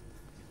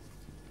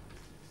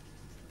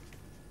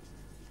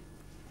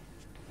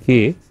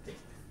k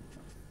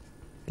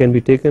can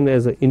be taken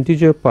as an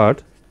integer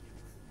part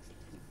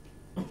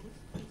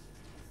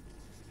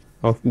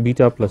of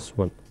beta plus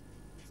 1.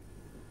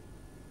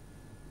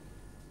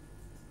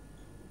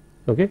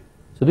 Okay.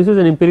 So, this is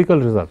an empirical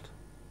result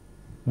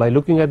by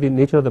looking at the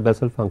nature of the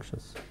Bessel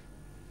functions,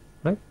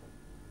 right,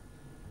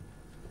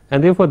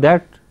 and therefore,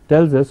 that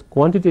tells us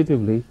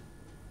quantitatively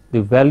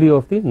the value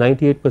of the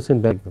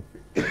 98% bandwidth.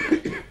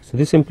 So,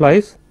 this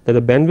implies that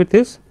the bandwidth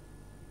is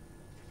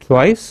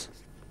twice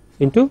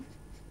into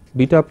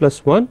beta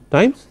plus 1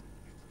 times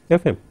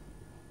Fm,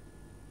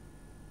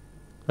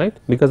 right,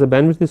 because the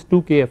bandwidth is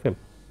 2k Fm,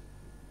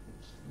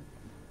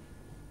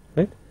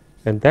 right,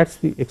 and that is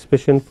the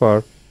expression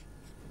for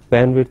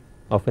bandwidth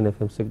of an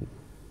FM signal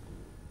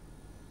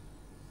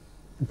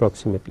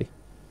approximately.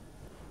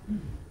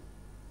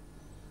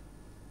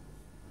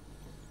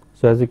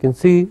 So, as you can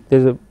see there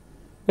is a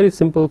very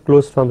simple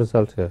closed form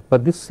result here,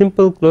 but this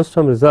simple closed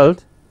form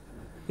result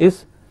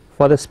is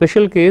for the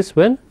special case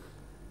when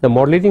the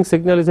modulating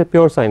signal is a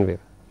pure sine wave,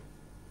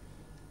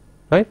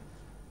 right.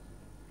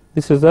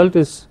 This result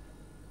is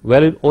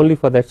valid only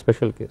for that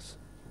special case.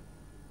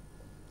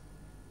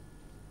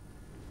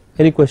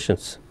 Any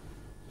questions?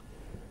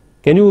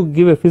 Can you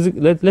give a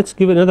let us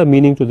give another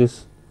meaning to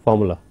this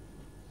formula.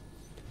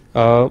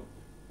 Can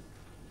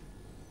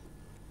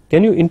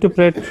you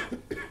interpret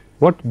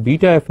what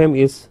beta FM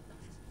is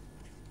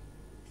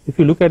if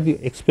you look at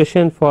the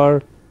expression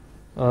for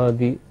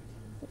the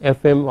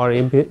FM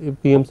or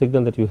PM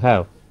signal that you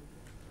have?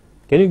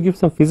 Can you give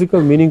some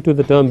physical meaning to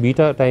the term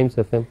beta times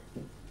FM?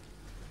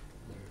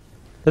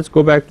 Let us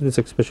go back to this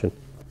expression.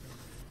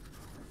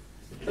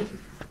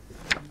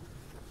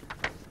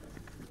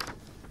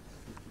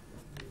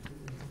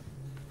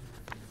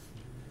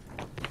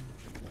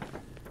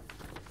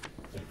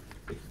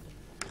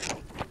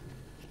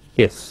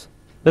 Yes,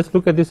 let us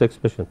look at this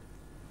expression.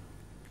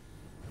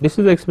 This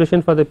is the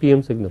expression for the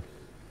PM signal,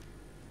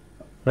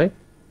 right.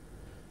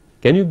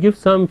 Can you give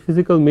some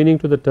physical meaning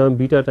to the term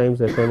beta times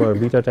FM or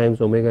beta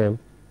times omega m?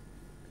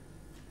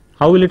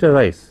 How will it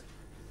arise?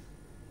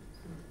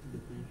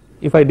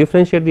 If I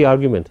differentiate the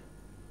argument,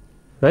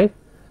 right,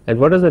 and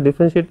what does the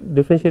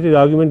differentiated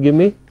argument give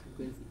me?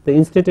 The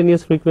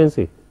instantaneous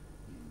frequency,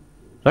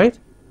 right.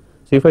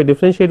 So, if I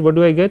differentiate, what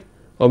do I get?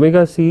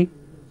 Omega c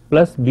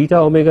plus beta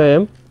omega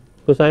m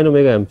cosine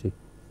omega mt,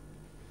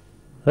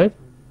 right.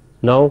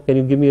 Now, can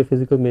you give me a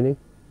physical meaning?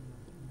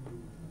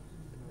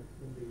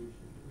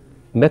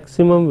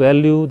 Maximum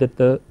value that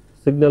the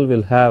signal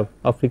will have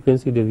a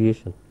frequency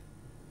deviation,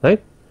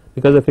 right,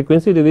 because the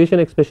frequency deviation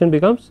expression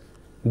becomes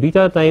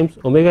beta times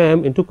omega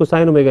m into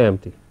cosine omega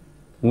mt.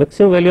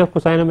 Maximum value of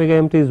cosine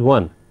omega mt is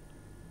 1,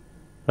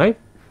 right.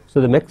 So,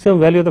 the maximum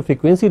value of the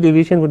frequency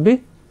deviation would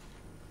be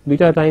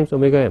beta times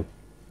omega m,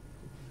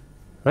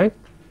 right.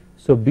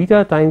 So,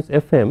 beta times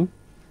fm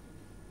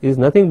is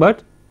nothing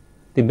but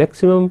the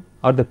maximum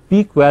or the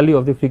peak value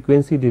of the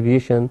frequency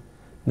deviation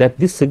that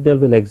this signal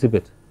will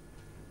exhibit.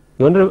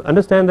 You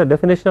understand the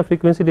definition of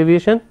frequency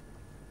deviation,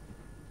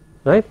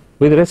 right,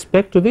 with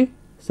respect to the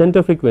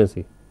center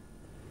frequency.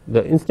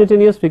 The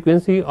instantaneous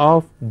frequency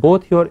of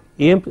both your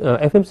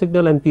FM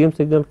signal and PM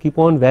signal keep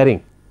on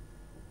varying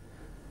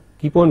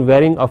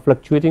or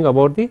fluctuating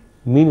about the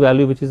mean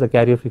value, which is the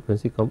carrier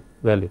frequency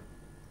value,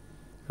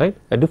 right.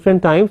 At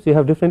different times you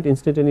have different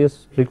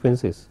instantaneous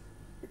frequencies,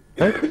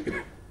 right.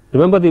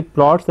 Remember the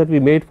plots that we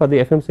made for the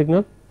FM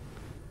signal.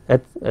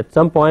 At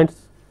some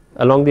points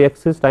along the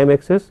axis, time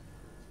axis,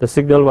 the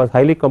signal was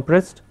highly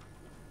compressed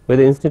where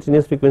the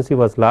instantaneous frequency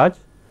was large,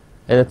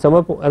 and at some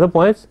other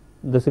points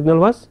the signal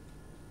was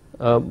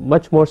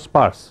much more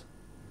sparse,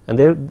 and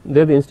there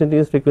the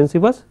instantaneous frequency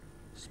was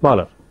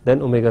smaller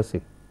than omega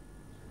c.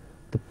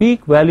 The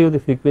peak value of the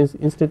frequency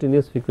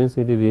instantaneous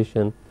frequency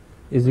deviation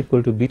is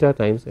equal to beta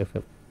times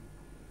fm,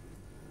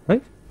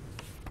 right.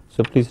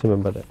 So, please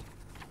remember that.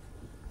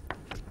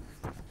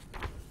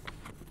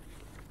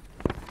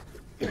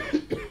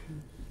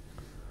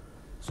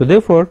 So,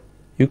 therefore,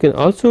 you can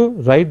also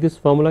write this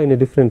formula in a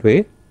different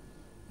way,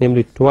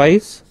 namely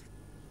twice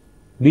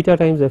beta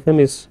times fm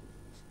is,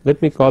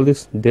 let me call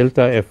this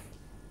delta f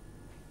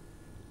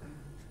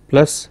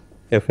plus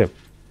fm,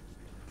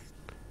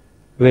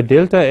 where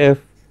delta f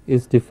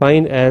is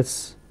defined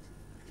as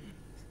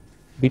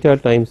beta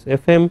times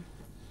fm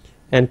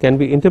and can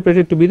be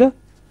interpreted to be the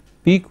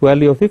peak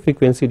value of the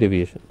frequency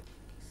deviation,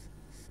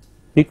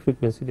 peak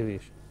frequency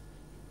deviation.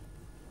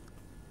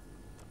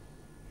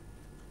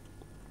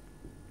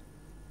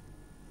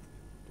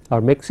 Or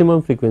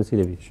maximum frequency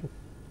deviation.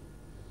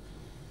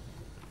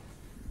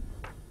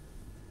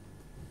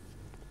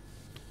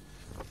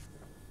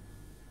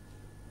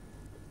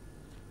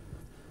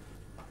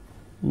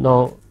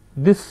 Now,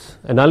 this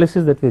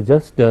analysis that we have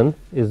just done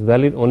is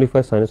valid only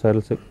for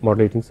sinusoidal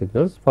modulating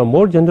signals. For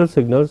more general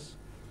signals,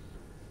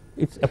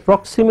 it is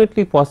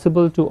approximately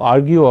possible to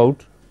argue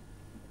out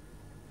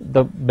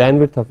the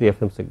bandwidth of the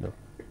FM signal,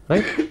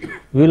 right.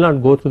 We will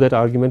not go through that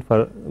argument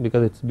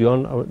because it is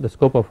beyond the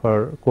scope of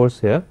our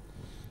course here,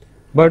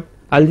 but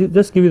I will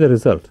just give you the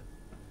result.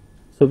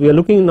 So, we are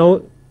looking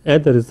now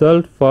at the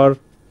result for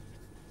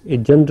a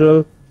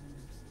general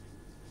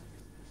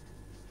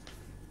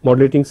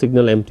modulating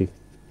signal MT,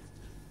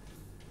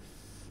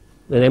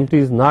 and MT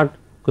is not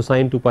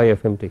cosine 2 pi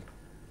FMT,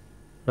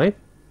 right.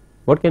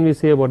 What can we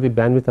say about the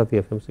bandwidth of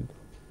the FM signal?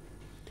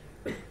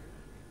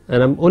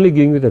 And I am only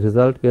giving you the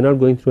result, we are not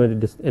going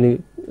through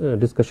any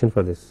discussion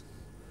for this.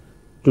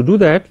 To do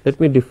that, let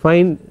me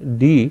define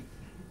D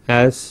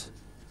as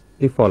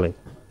the following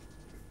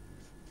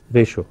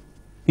ratio: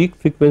 peak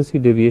frequency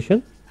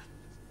deviation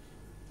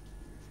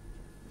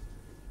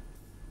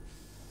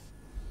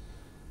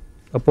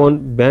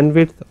upon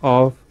bandwidth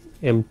of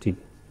MT,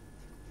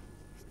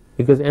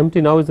 because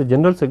MT now is a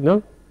general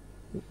signal,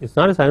 it is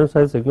not a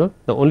sinusoidal signal,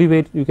 the only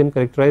way you can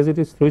characterize it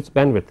is through its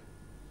bandwidth,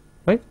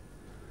 right.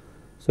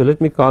 So,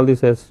 let me call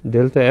this as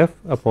delta f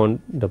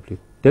upon W.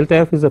 Delta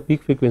f is the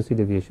peak frequency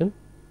deviation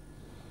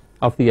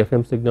of the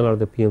FM signal or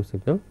the PM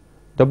signal,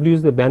 W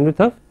is the bandwidth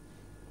of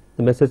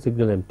the message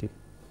signal MT,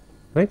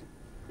 right.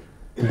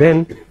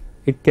 Then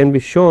it can be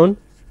shown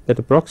that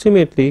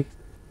approximately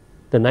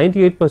the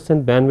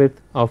 98% bandwidth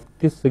of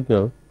this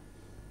signal,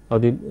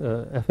 of the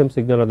FM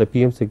signal or the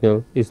PM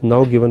signal, is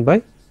now given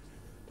by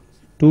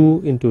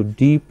 2 into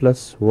D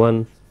plus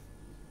 1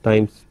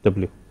 times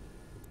W,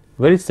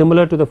 very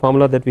similar to the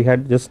formula that we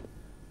had just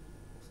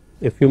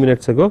a few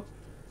minutes ago,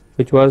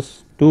 which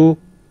was 2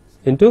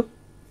 into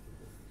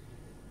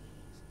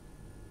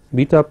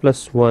beta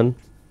plus 1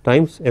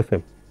 times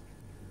FM.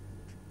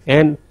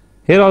 And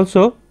here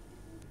also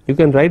you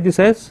can write this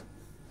as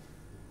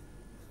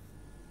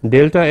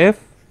delta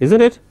f,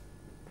 isn't it?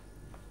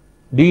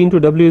 D into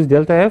W is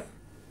delta f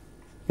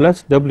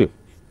plus W,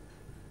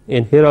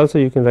 and here also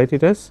you can write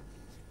it as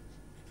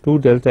 2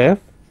 delta f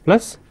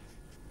plus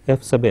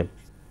f sub m,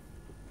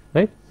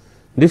 right.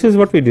 This is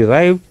what we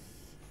derived.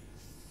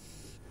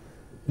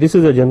 This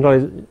is a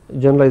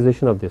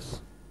generalization of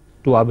this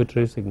to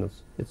arbitrary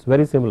signals. It is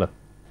very similar,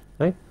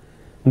 right.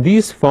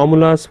 These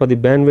formulas for the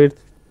bandwidth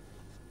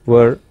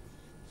were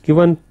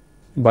given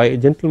by a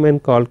gentleman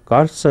called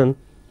Carson,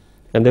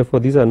 and therefore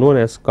these are known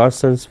as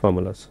Carson's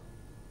formulas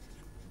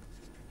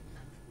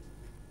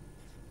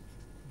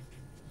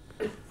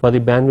for the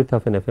bandwidth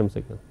of an FM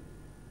signal.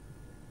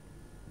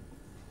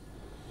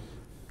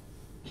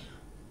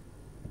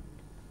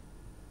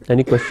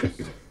 Any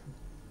questions?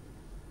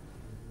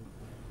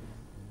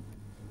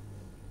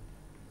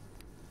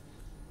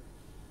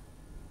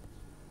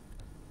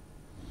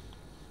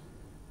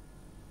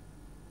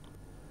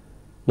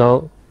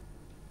 Now,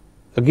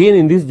 again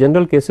in these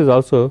general cases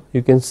also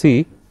you can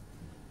see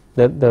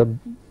that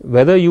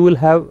whether you will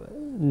have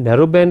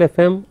narrow band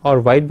FM or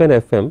wide band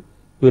FM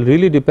will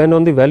really depend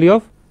on the value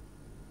of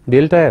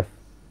delta f.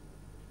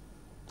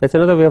 That is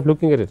another way of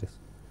looking at it.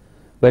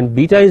 When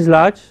beta is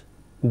large,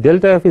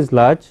 delta f is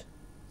large,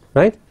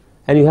 right,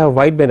 and you have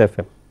wide band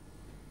FM,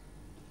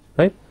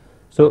 right.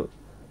 So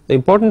the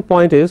important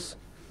point is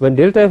when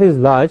delta f is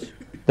large,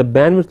 the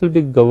bandwidth will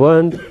be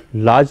governed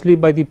largely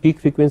by the peak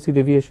frequency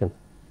deviation,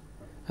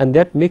 and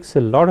that makes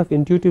a lot of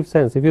intuitive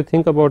sense if you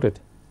think about it,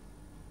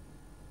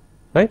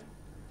 right.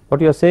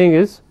 What you are saying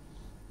is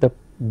the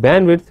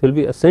bandwidth will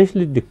be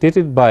essentially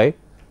dictated by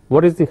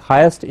what is the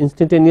highest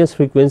instantaneous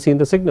frequency in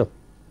the signal.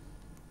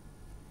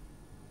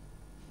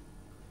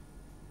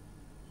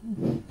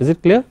 Is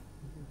it clear?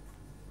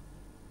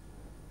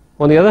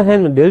 On the other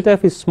hand, when delta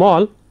f is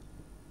small,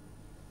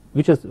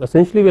 which is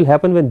essentially will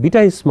happen when beta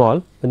is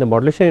small, when the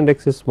modulation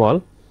index is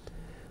small,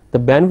 the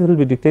bandwidth will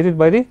be dictated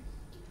by the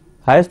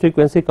highest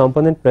frequency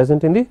component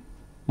present in the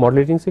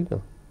modulating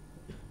signal,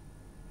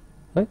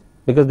 right,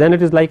 because then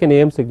it is like an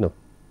AM signal.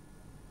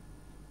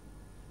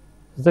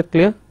 Is that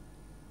clear?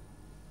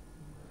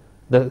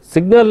 The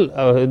signal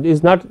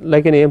is not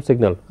like an AM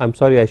signal. I am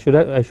sorry, I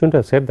shouldn't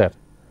have said that.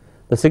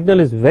 The signal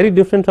is very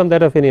different from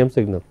that of an AM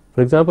signal.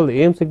 For example,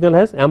 the AM signal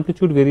has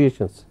amplitude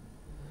variations.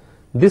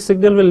 This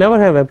signal will never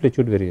have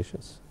amplitude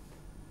variations,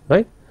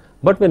 right,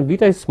 but when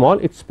beta is small,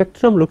 its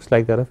spectrum looks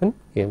like that of an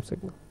AM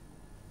signal.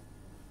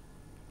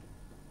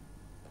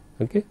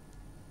 Okay.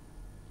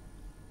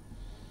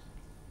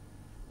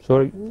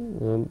 So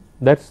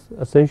that is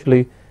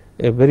essentially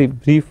a very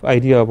brief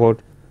idea about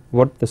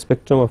what the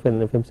spectrum of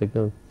an FM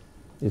signal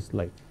is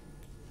like.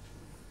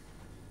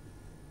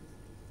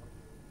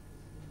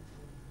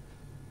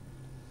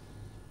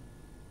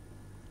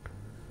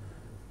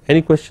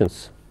 Any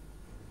questions?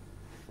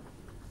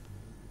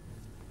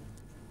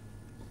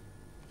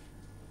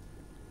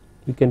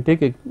 You can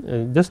take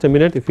just a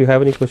minute if you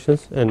have any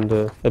questions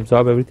and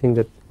absorb everything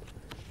that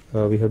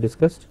we have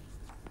discussed.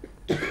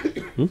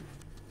 Hmm?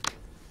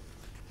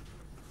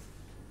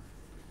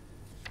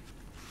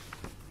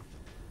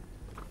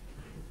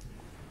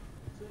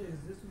 So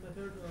is this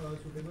method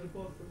suitable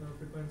for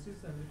frequency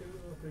sensitive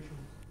operations?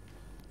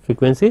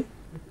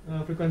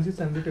 Frequency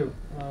sensitive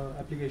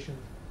application.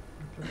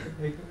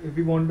 Like if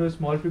we want a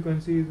small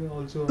frequencies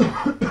also.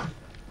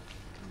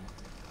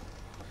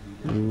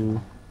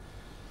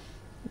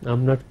 I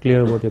am not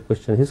clear about your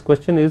question. His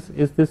question is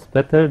this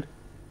method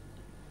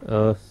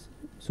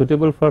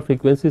suitable for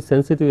frequency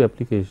sensitive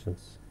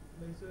applications?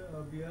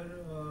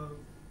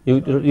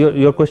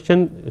 Your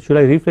question, should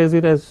I rephrase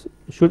it as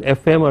should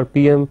FM or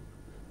PM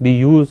be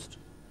used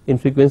in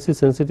frequency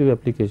sensitive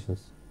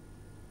applications?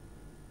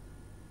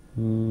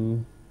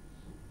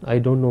 I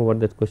do not know what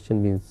that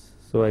question means,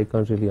 so I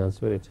can't really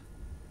answer it.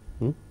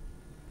 So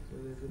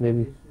maybe.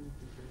 You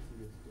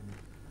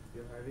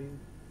are having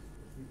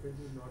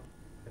frequency not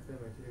FM,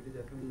 actually it is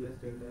FM plus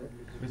delta,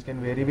 which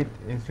can vary with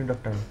instant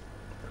of time.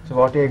 So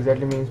what he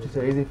exactly means to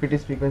say is if it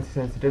is frequency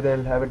sensitive, then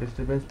I will have a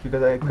disturbance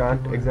because I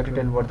can't exactly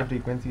tell what the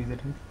frequency is at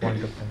a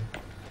point of time.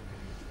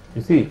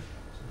 You see,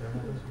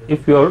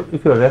 if you are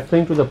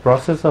referring to the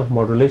process of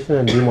modulation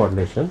and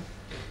demodulation,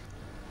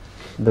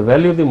 the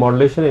value of the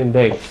modulation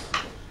index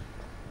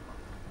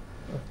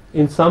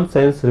in some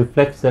sense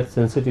reflects that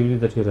sensitivity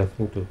that you are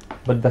referring to,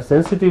 but the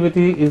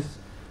sensitivity is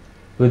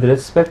with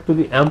respect to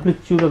the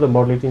amplitude of the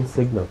modulating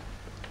signal.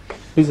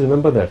 Please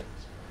remember that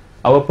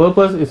our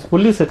purpose is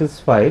fully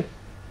satisfied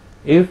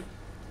if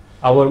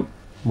our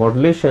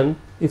modulation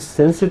is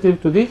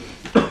sensitive to the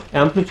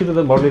amplitude of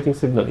the modulating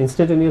signal,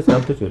 instantaneous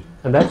amplitude,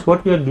 and that is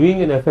what we are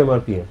doing in FM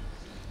or PM.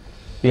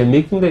 We are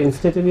making the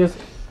instantaneous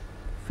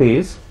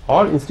phase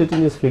or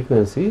instantaneous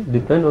frequency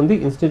depend on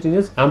the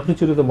instantaneous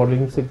amplitude of the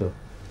modulating signal.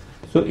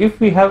 So if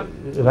we have,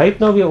 right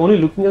now we are only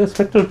looking at the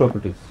spectral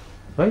properties,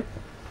 right?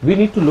 We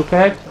need to look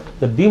at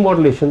the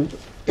demodulation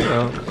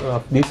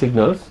of these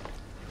signals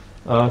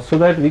so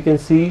that we can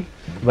see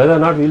whether or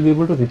not we will be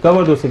able to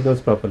recover those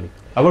signals properly.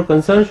 Our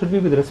concern should be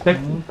with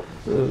respect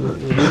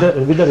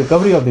with the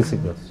recovery of these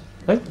signals,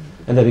 right?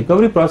 And the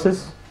recovery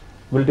process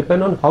will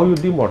depend on how you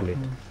demodulate,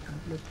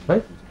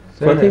 right?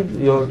 So I think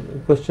your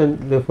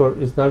question therefore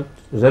is not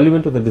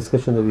relevant to the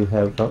discussion that we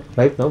have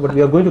right now, but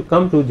we are going to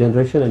come to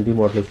generation and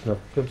demodulation of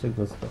FM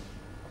signals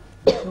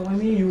now. So when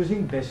we are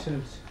using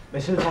Bessel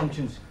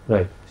functions,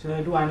 right?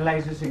 So to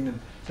analyze the signal,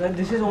 so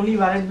this is only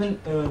valid when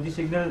the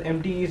signal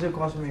MT is a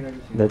cos omega.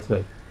 That's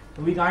right.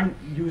 So we can't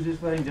use this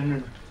for a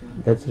general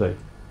signal. That's right.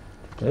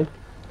 Right?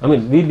 I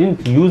mean, we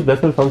didn't use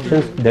Bessel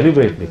functions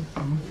deliberately.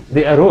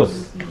 They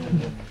arose.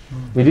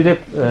 We did a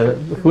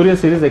Fourier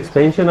series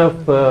expansion of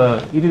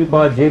e to the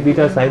power j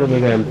beta sin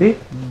omega mt,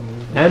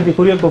 and the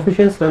Fourier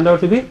coefficients turned out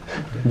to be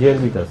j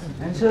and betas.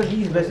 And so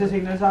these Bessel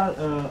signals are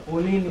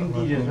only in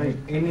integers, right?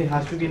 And it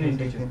has to be an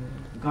integer.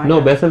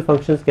 No, Bessel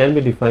functions can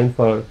be defined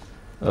for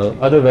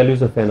other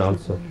values of n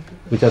also,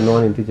 which are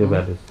non-integer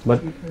values,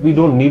 but we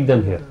don't need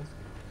them here.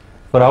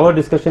 For our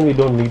discussion, we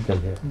don't need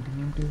them here,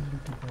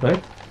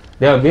 right?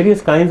 There are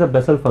various kinds of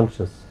Bessel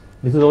functions.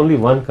 This is only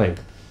one kind,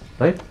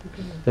 right?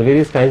 The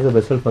various kinds of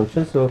Bessel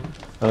functions. So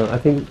I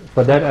think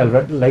for that I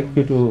would like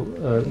you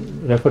to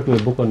refer to a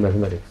book on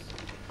mathematics,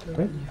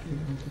 right?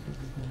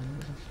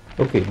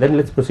 Okay, then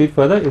let's proceed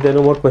further. If there are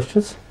no more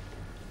questions,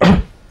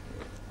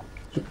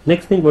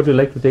 next thing what we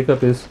like to take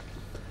up is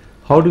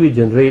how do we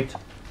generate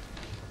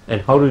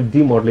and how do we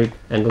demodulate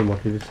angle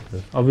modulated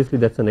signals. Obviously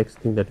that's the next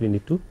thing that we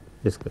need to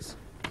discuss.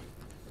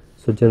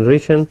 So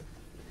generation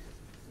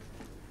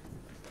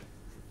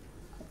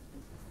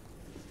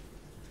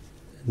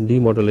and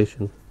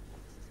demodulation.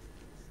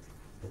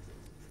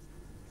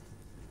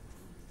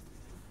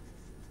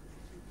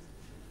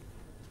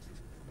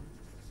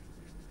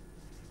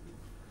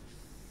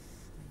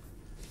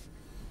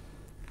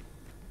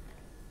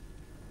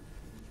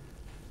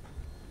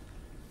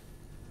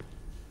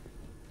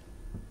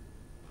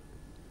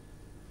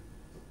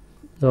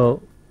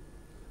 Now,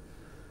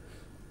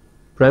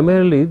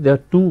 primarily there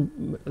are two.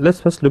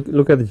 Let's first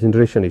look at the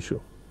generation issue.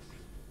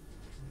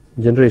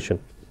 Generation,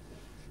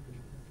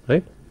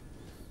 right?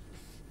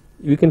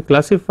 We can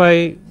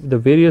classify the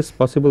various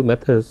possible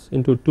methods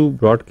into two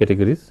broad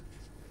categories: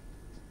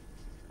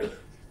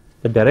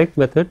 the direct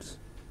methods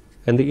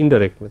and the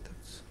indirect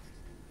methods,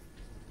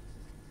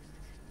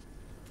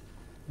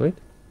 right?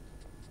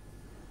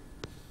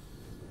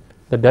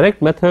 The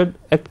direct method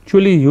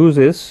actually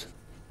uses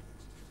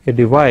a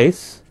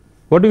device.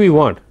 What do we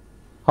want?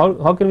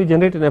 How can we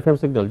generate an FM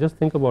signal? Just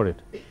think about it.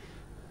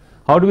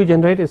 How do we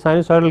generate a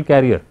sinusoidal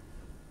carrier?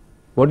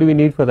 What do we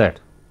need for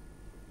that?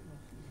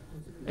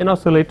 An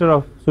oscillator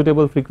of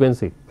suitable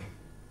frequency,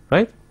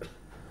 right?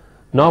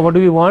 Now what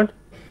do we want?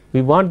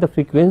 We want the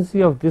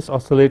frequency of this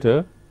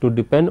oscillator to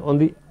depend on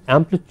the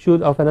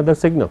amplitude of another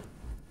signal,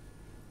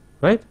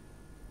 right?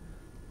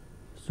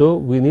 So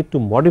we need to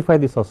modify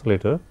this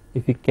oscillator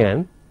if we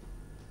can,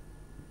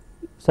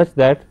 such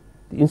that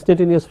the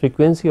instantaneous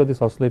frequency of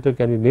this oscillator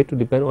can be made to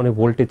depend on a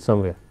voltage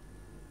somewhere,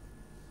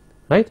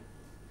 right?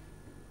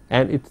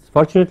 And it's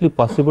fortunately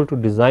possible to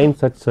design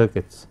such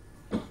circuits,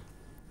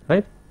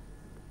 right?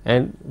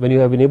 And when you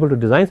have been able to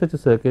design such a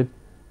circuit,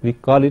 we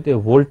call it a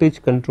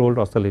voltage controlled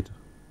oscillator,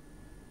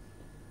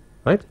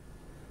 right?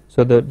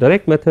 So the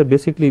direct method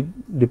basically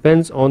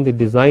depends on the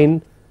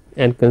design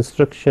and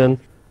construction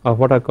of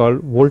what are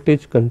called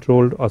voltage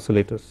controlled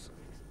oscillators.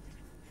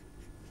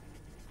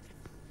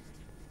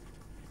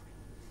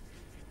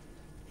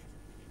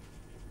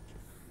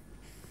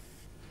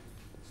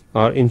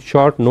 Are in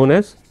short known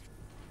as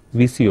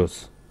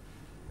VCOs.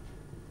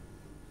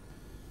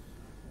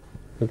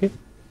 Okay.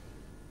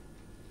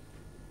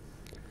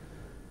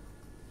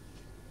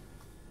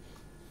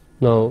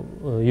 Now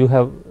you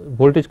have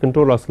voltage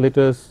control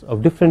oscillators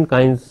of different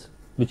kinds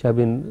which have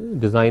been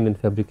designed and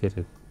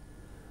fabricated.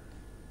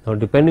 Now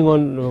depending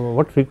on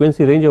what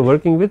frequency range you are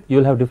working with, you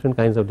will have different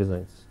kinds of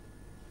designs,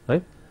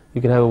 right?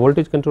 You can have a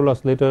voltage control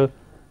oscillator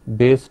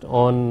based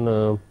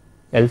on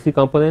LC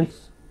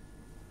components,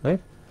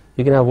 right?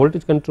 You can have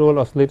voltage control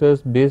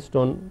oscillators based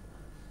on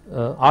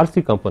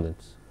RC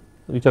components,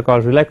 which are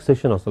called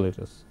relaxation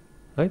oscillators,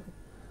 right?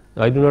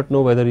 I do not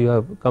know whether you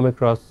have come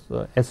across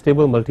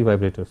stable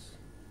multivibrators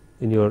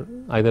in your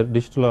either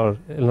digital or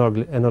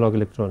analog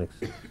electronics.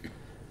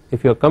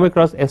 If you have come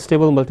across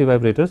stable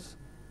multivibrators,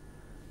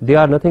 they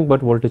are nothing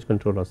but voltage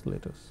control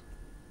oscillators,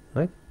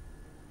 right?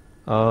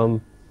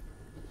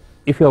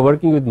 If you are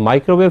working with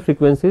microwave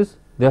frequencies,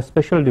 there are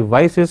special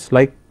devices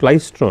like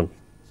klystron,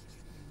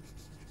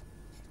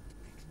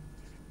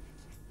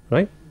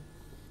 right,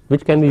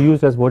 which can be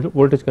used as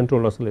voltage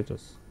control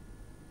oscillators,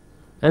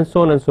 and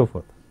so on and so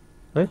forth,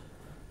 right?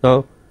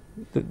 Now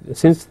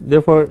since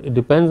therefore it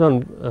depends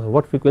on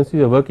what frequency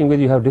you are working with,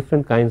 you have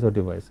different kinds of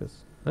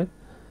devices, right?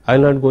 I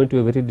will not go into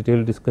a very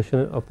detailed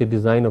discussion of the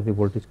design of the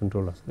voltage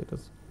control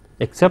oscillators,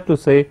 except to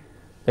say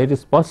that it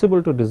is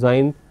possible to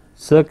design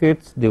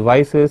circuits,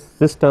 devices,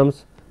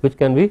 systems which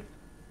can be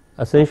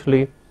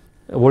essentially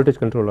voltage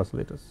control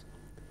oscillators.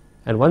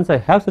 And once I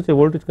have such a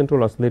voltage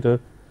control oscillator,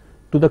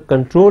 to the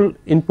control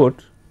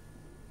input,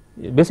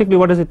 basically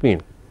what does it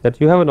mean?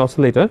 That you have an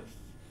oscillator,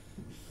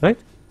 right?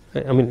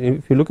 I mean,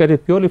 if you look at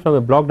it purely from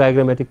a block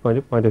diagrammatic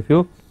point of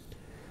view,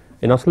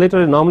 an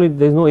oscillator normally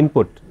there is no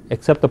input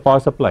except the power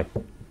supply,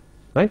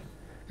 right?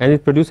 And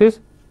it produces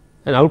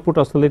an output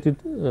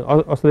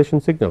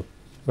oscillation signal,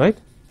 right?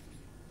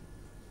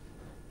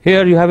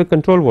 Here you have a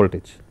control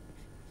voltage,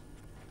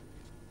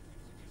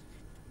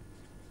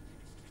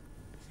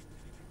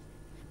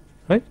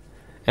 right?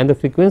 And the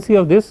frequency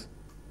of this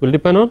will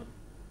depend on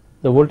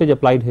the voltage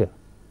applied here.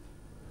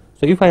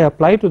 So if I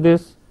apply to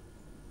this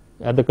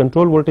at the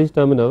control voltage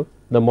terminal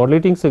the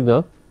modulating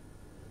signal,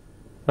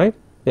 right,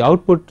 the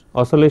output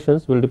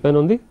oscillations will depend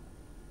on the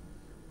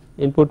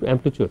input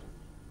amplitude,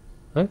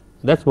 right?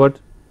 That is what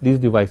these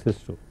devices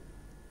do.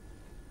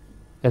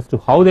 As to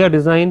how they are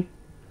designed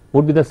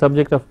would be the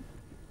subject of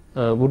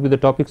would be the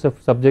topics of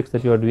subjects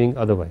that you are doing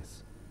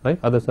otherwise, right,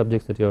 other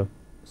subjects that you are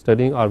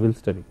studying or will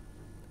study.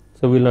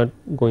 So we will not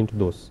go into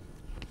those.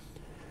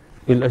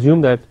 We will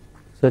assume that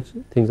such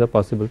things are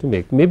possible to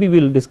make. Maybe we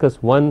will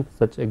discuss one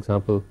such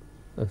example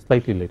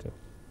slightly later.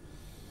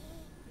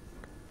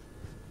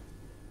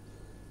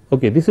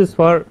 Okay, this is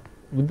for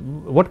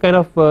what kind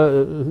of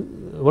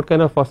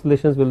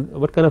oscillations will,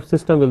 what kind of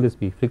system will this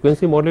be?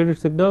 Frequency modulated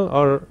signal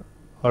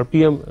or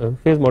PM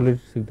phase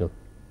modulated signal?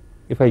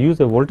 If I use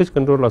a voltage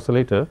controlled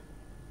oscillator,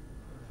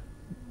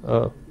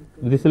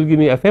 this will give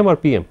me FM or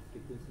PM?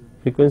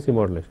 Frequency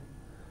modulation.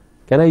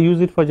 Can I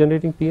use it for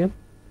generating PM?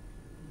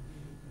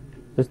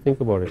 Just think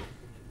about it.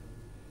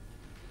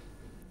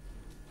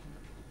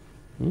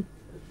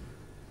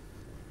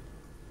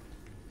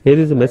 Here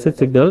is a message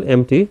signal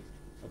MT.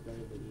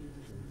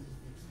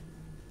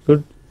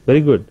 Good,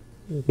 very good.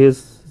 He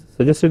has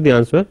suggested the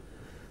answer.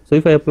 So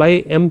if I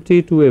apply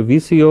MT to a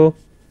VCO,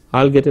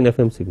 I'll get an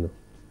FM signal.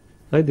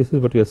 Right? This is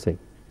what you are saying.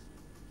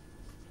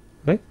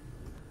 Right?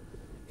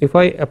 If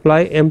I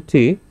apply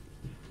MT,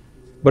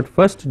 but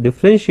first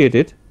differentiate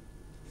it,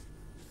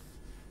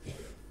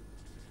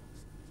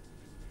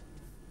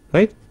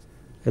 right,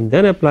 and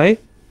then apply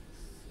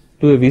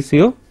to a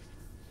VCO,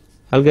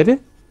 I'll get a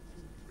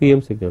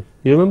PM signal.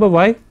 You remember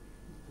why?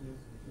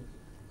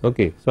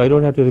 Okay, so I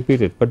don't have to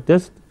repeat it, but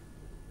just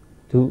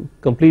to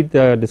complete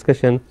the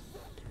discussion,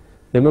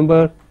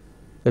 remember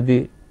that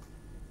the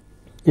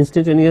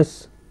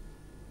instantaneous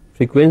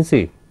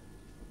frequency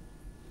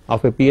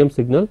of a PM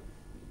signal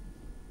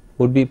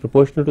would be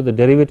proportional to the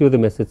derivative of the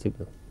message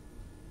signal,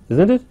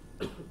 isn't it?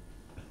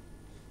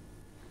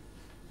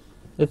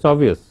 It's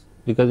obvious,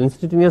 because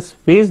instantaneous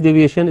phase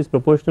deviation is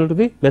proportional to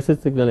the message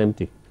signal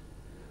MT.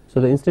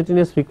 So the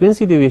instantaneous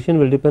frequency deviation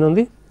will depend on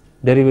the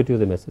derivative of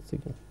the message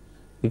signal,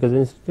 because the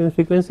instantaneous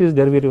frequency is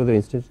derivative of the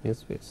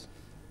instantaneous phase,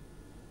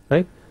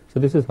 right? So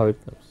this is how it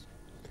comes.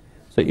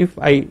 So if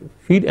I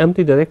feed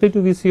MT directly to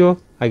VCO,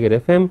 I get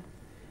FM.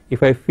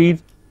 If I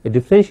feed a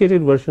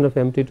differentiated version of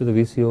MT to the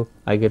VCO,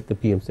 I get the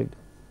PM signal,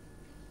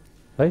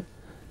 right?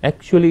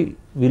 Actually,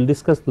 we will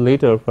discuss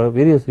later, for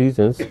various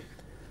reasons,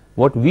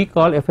 what we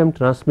call FM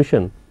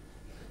transmission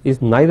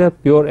is neither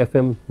pure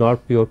FM nor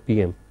pure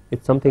PM.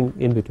 It's something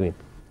in between,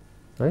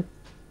 right?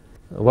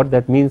 What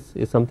that means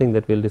is something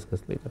that we will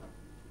discuss later.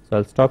 So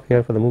I'll stop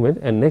here for the moment,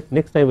 and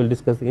next time we'll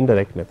discuss the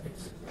indirect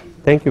methods.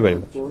 Thank you very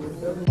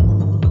much.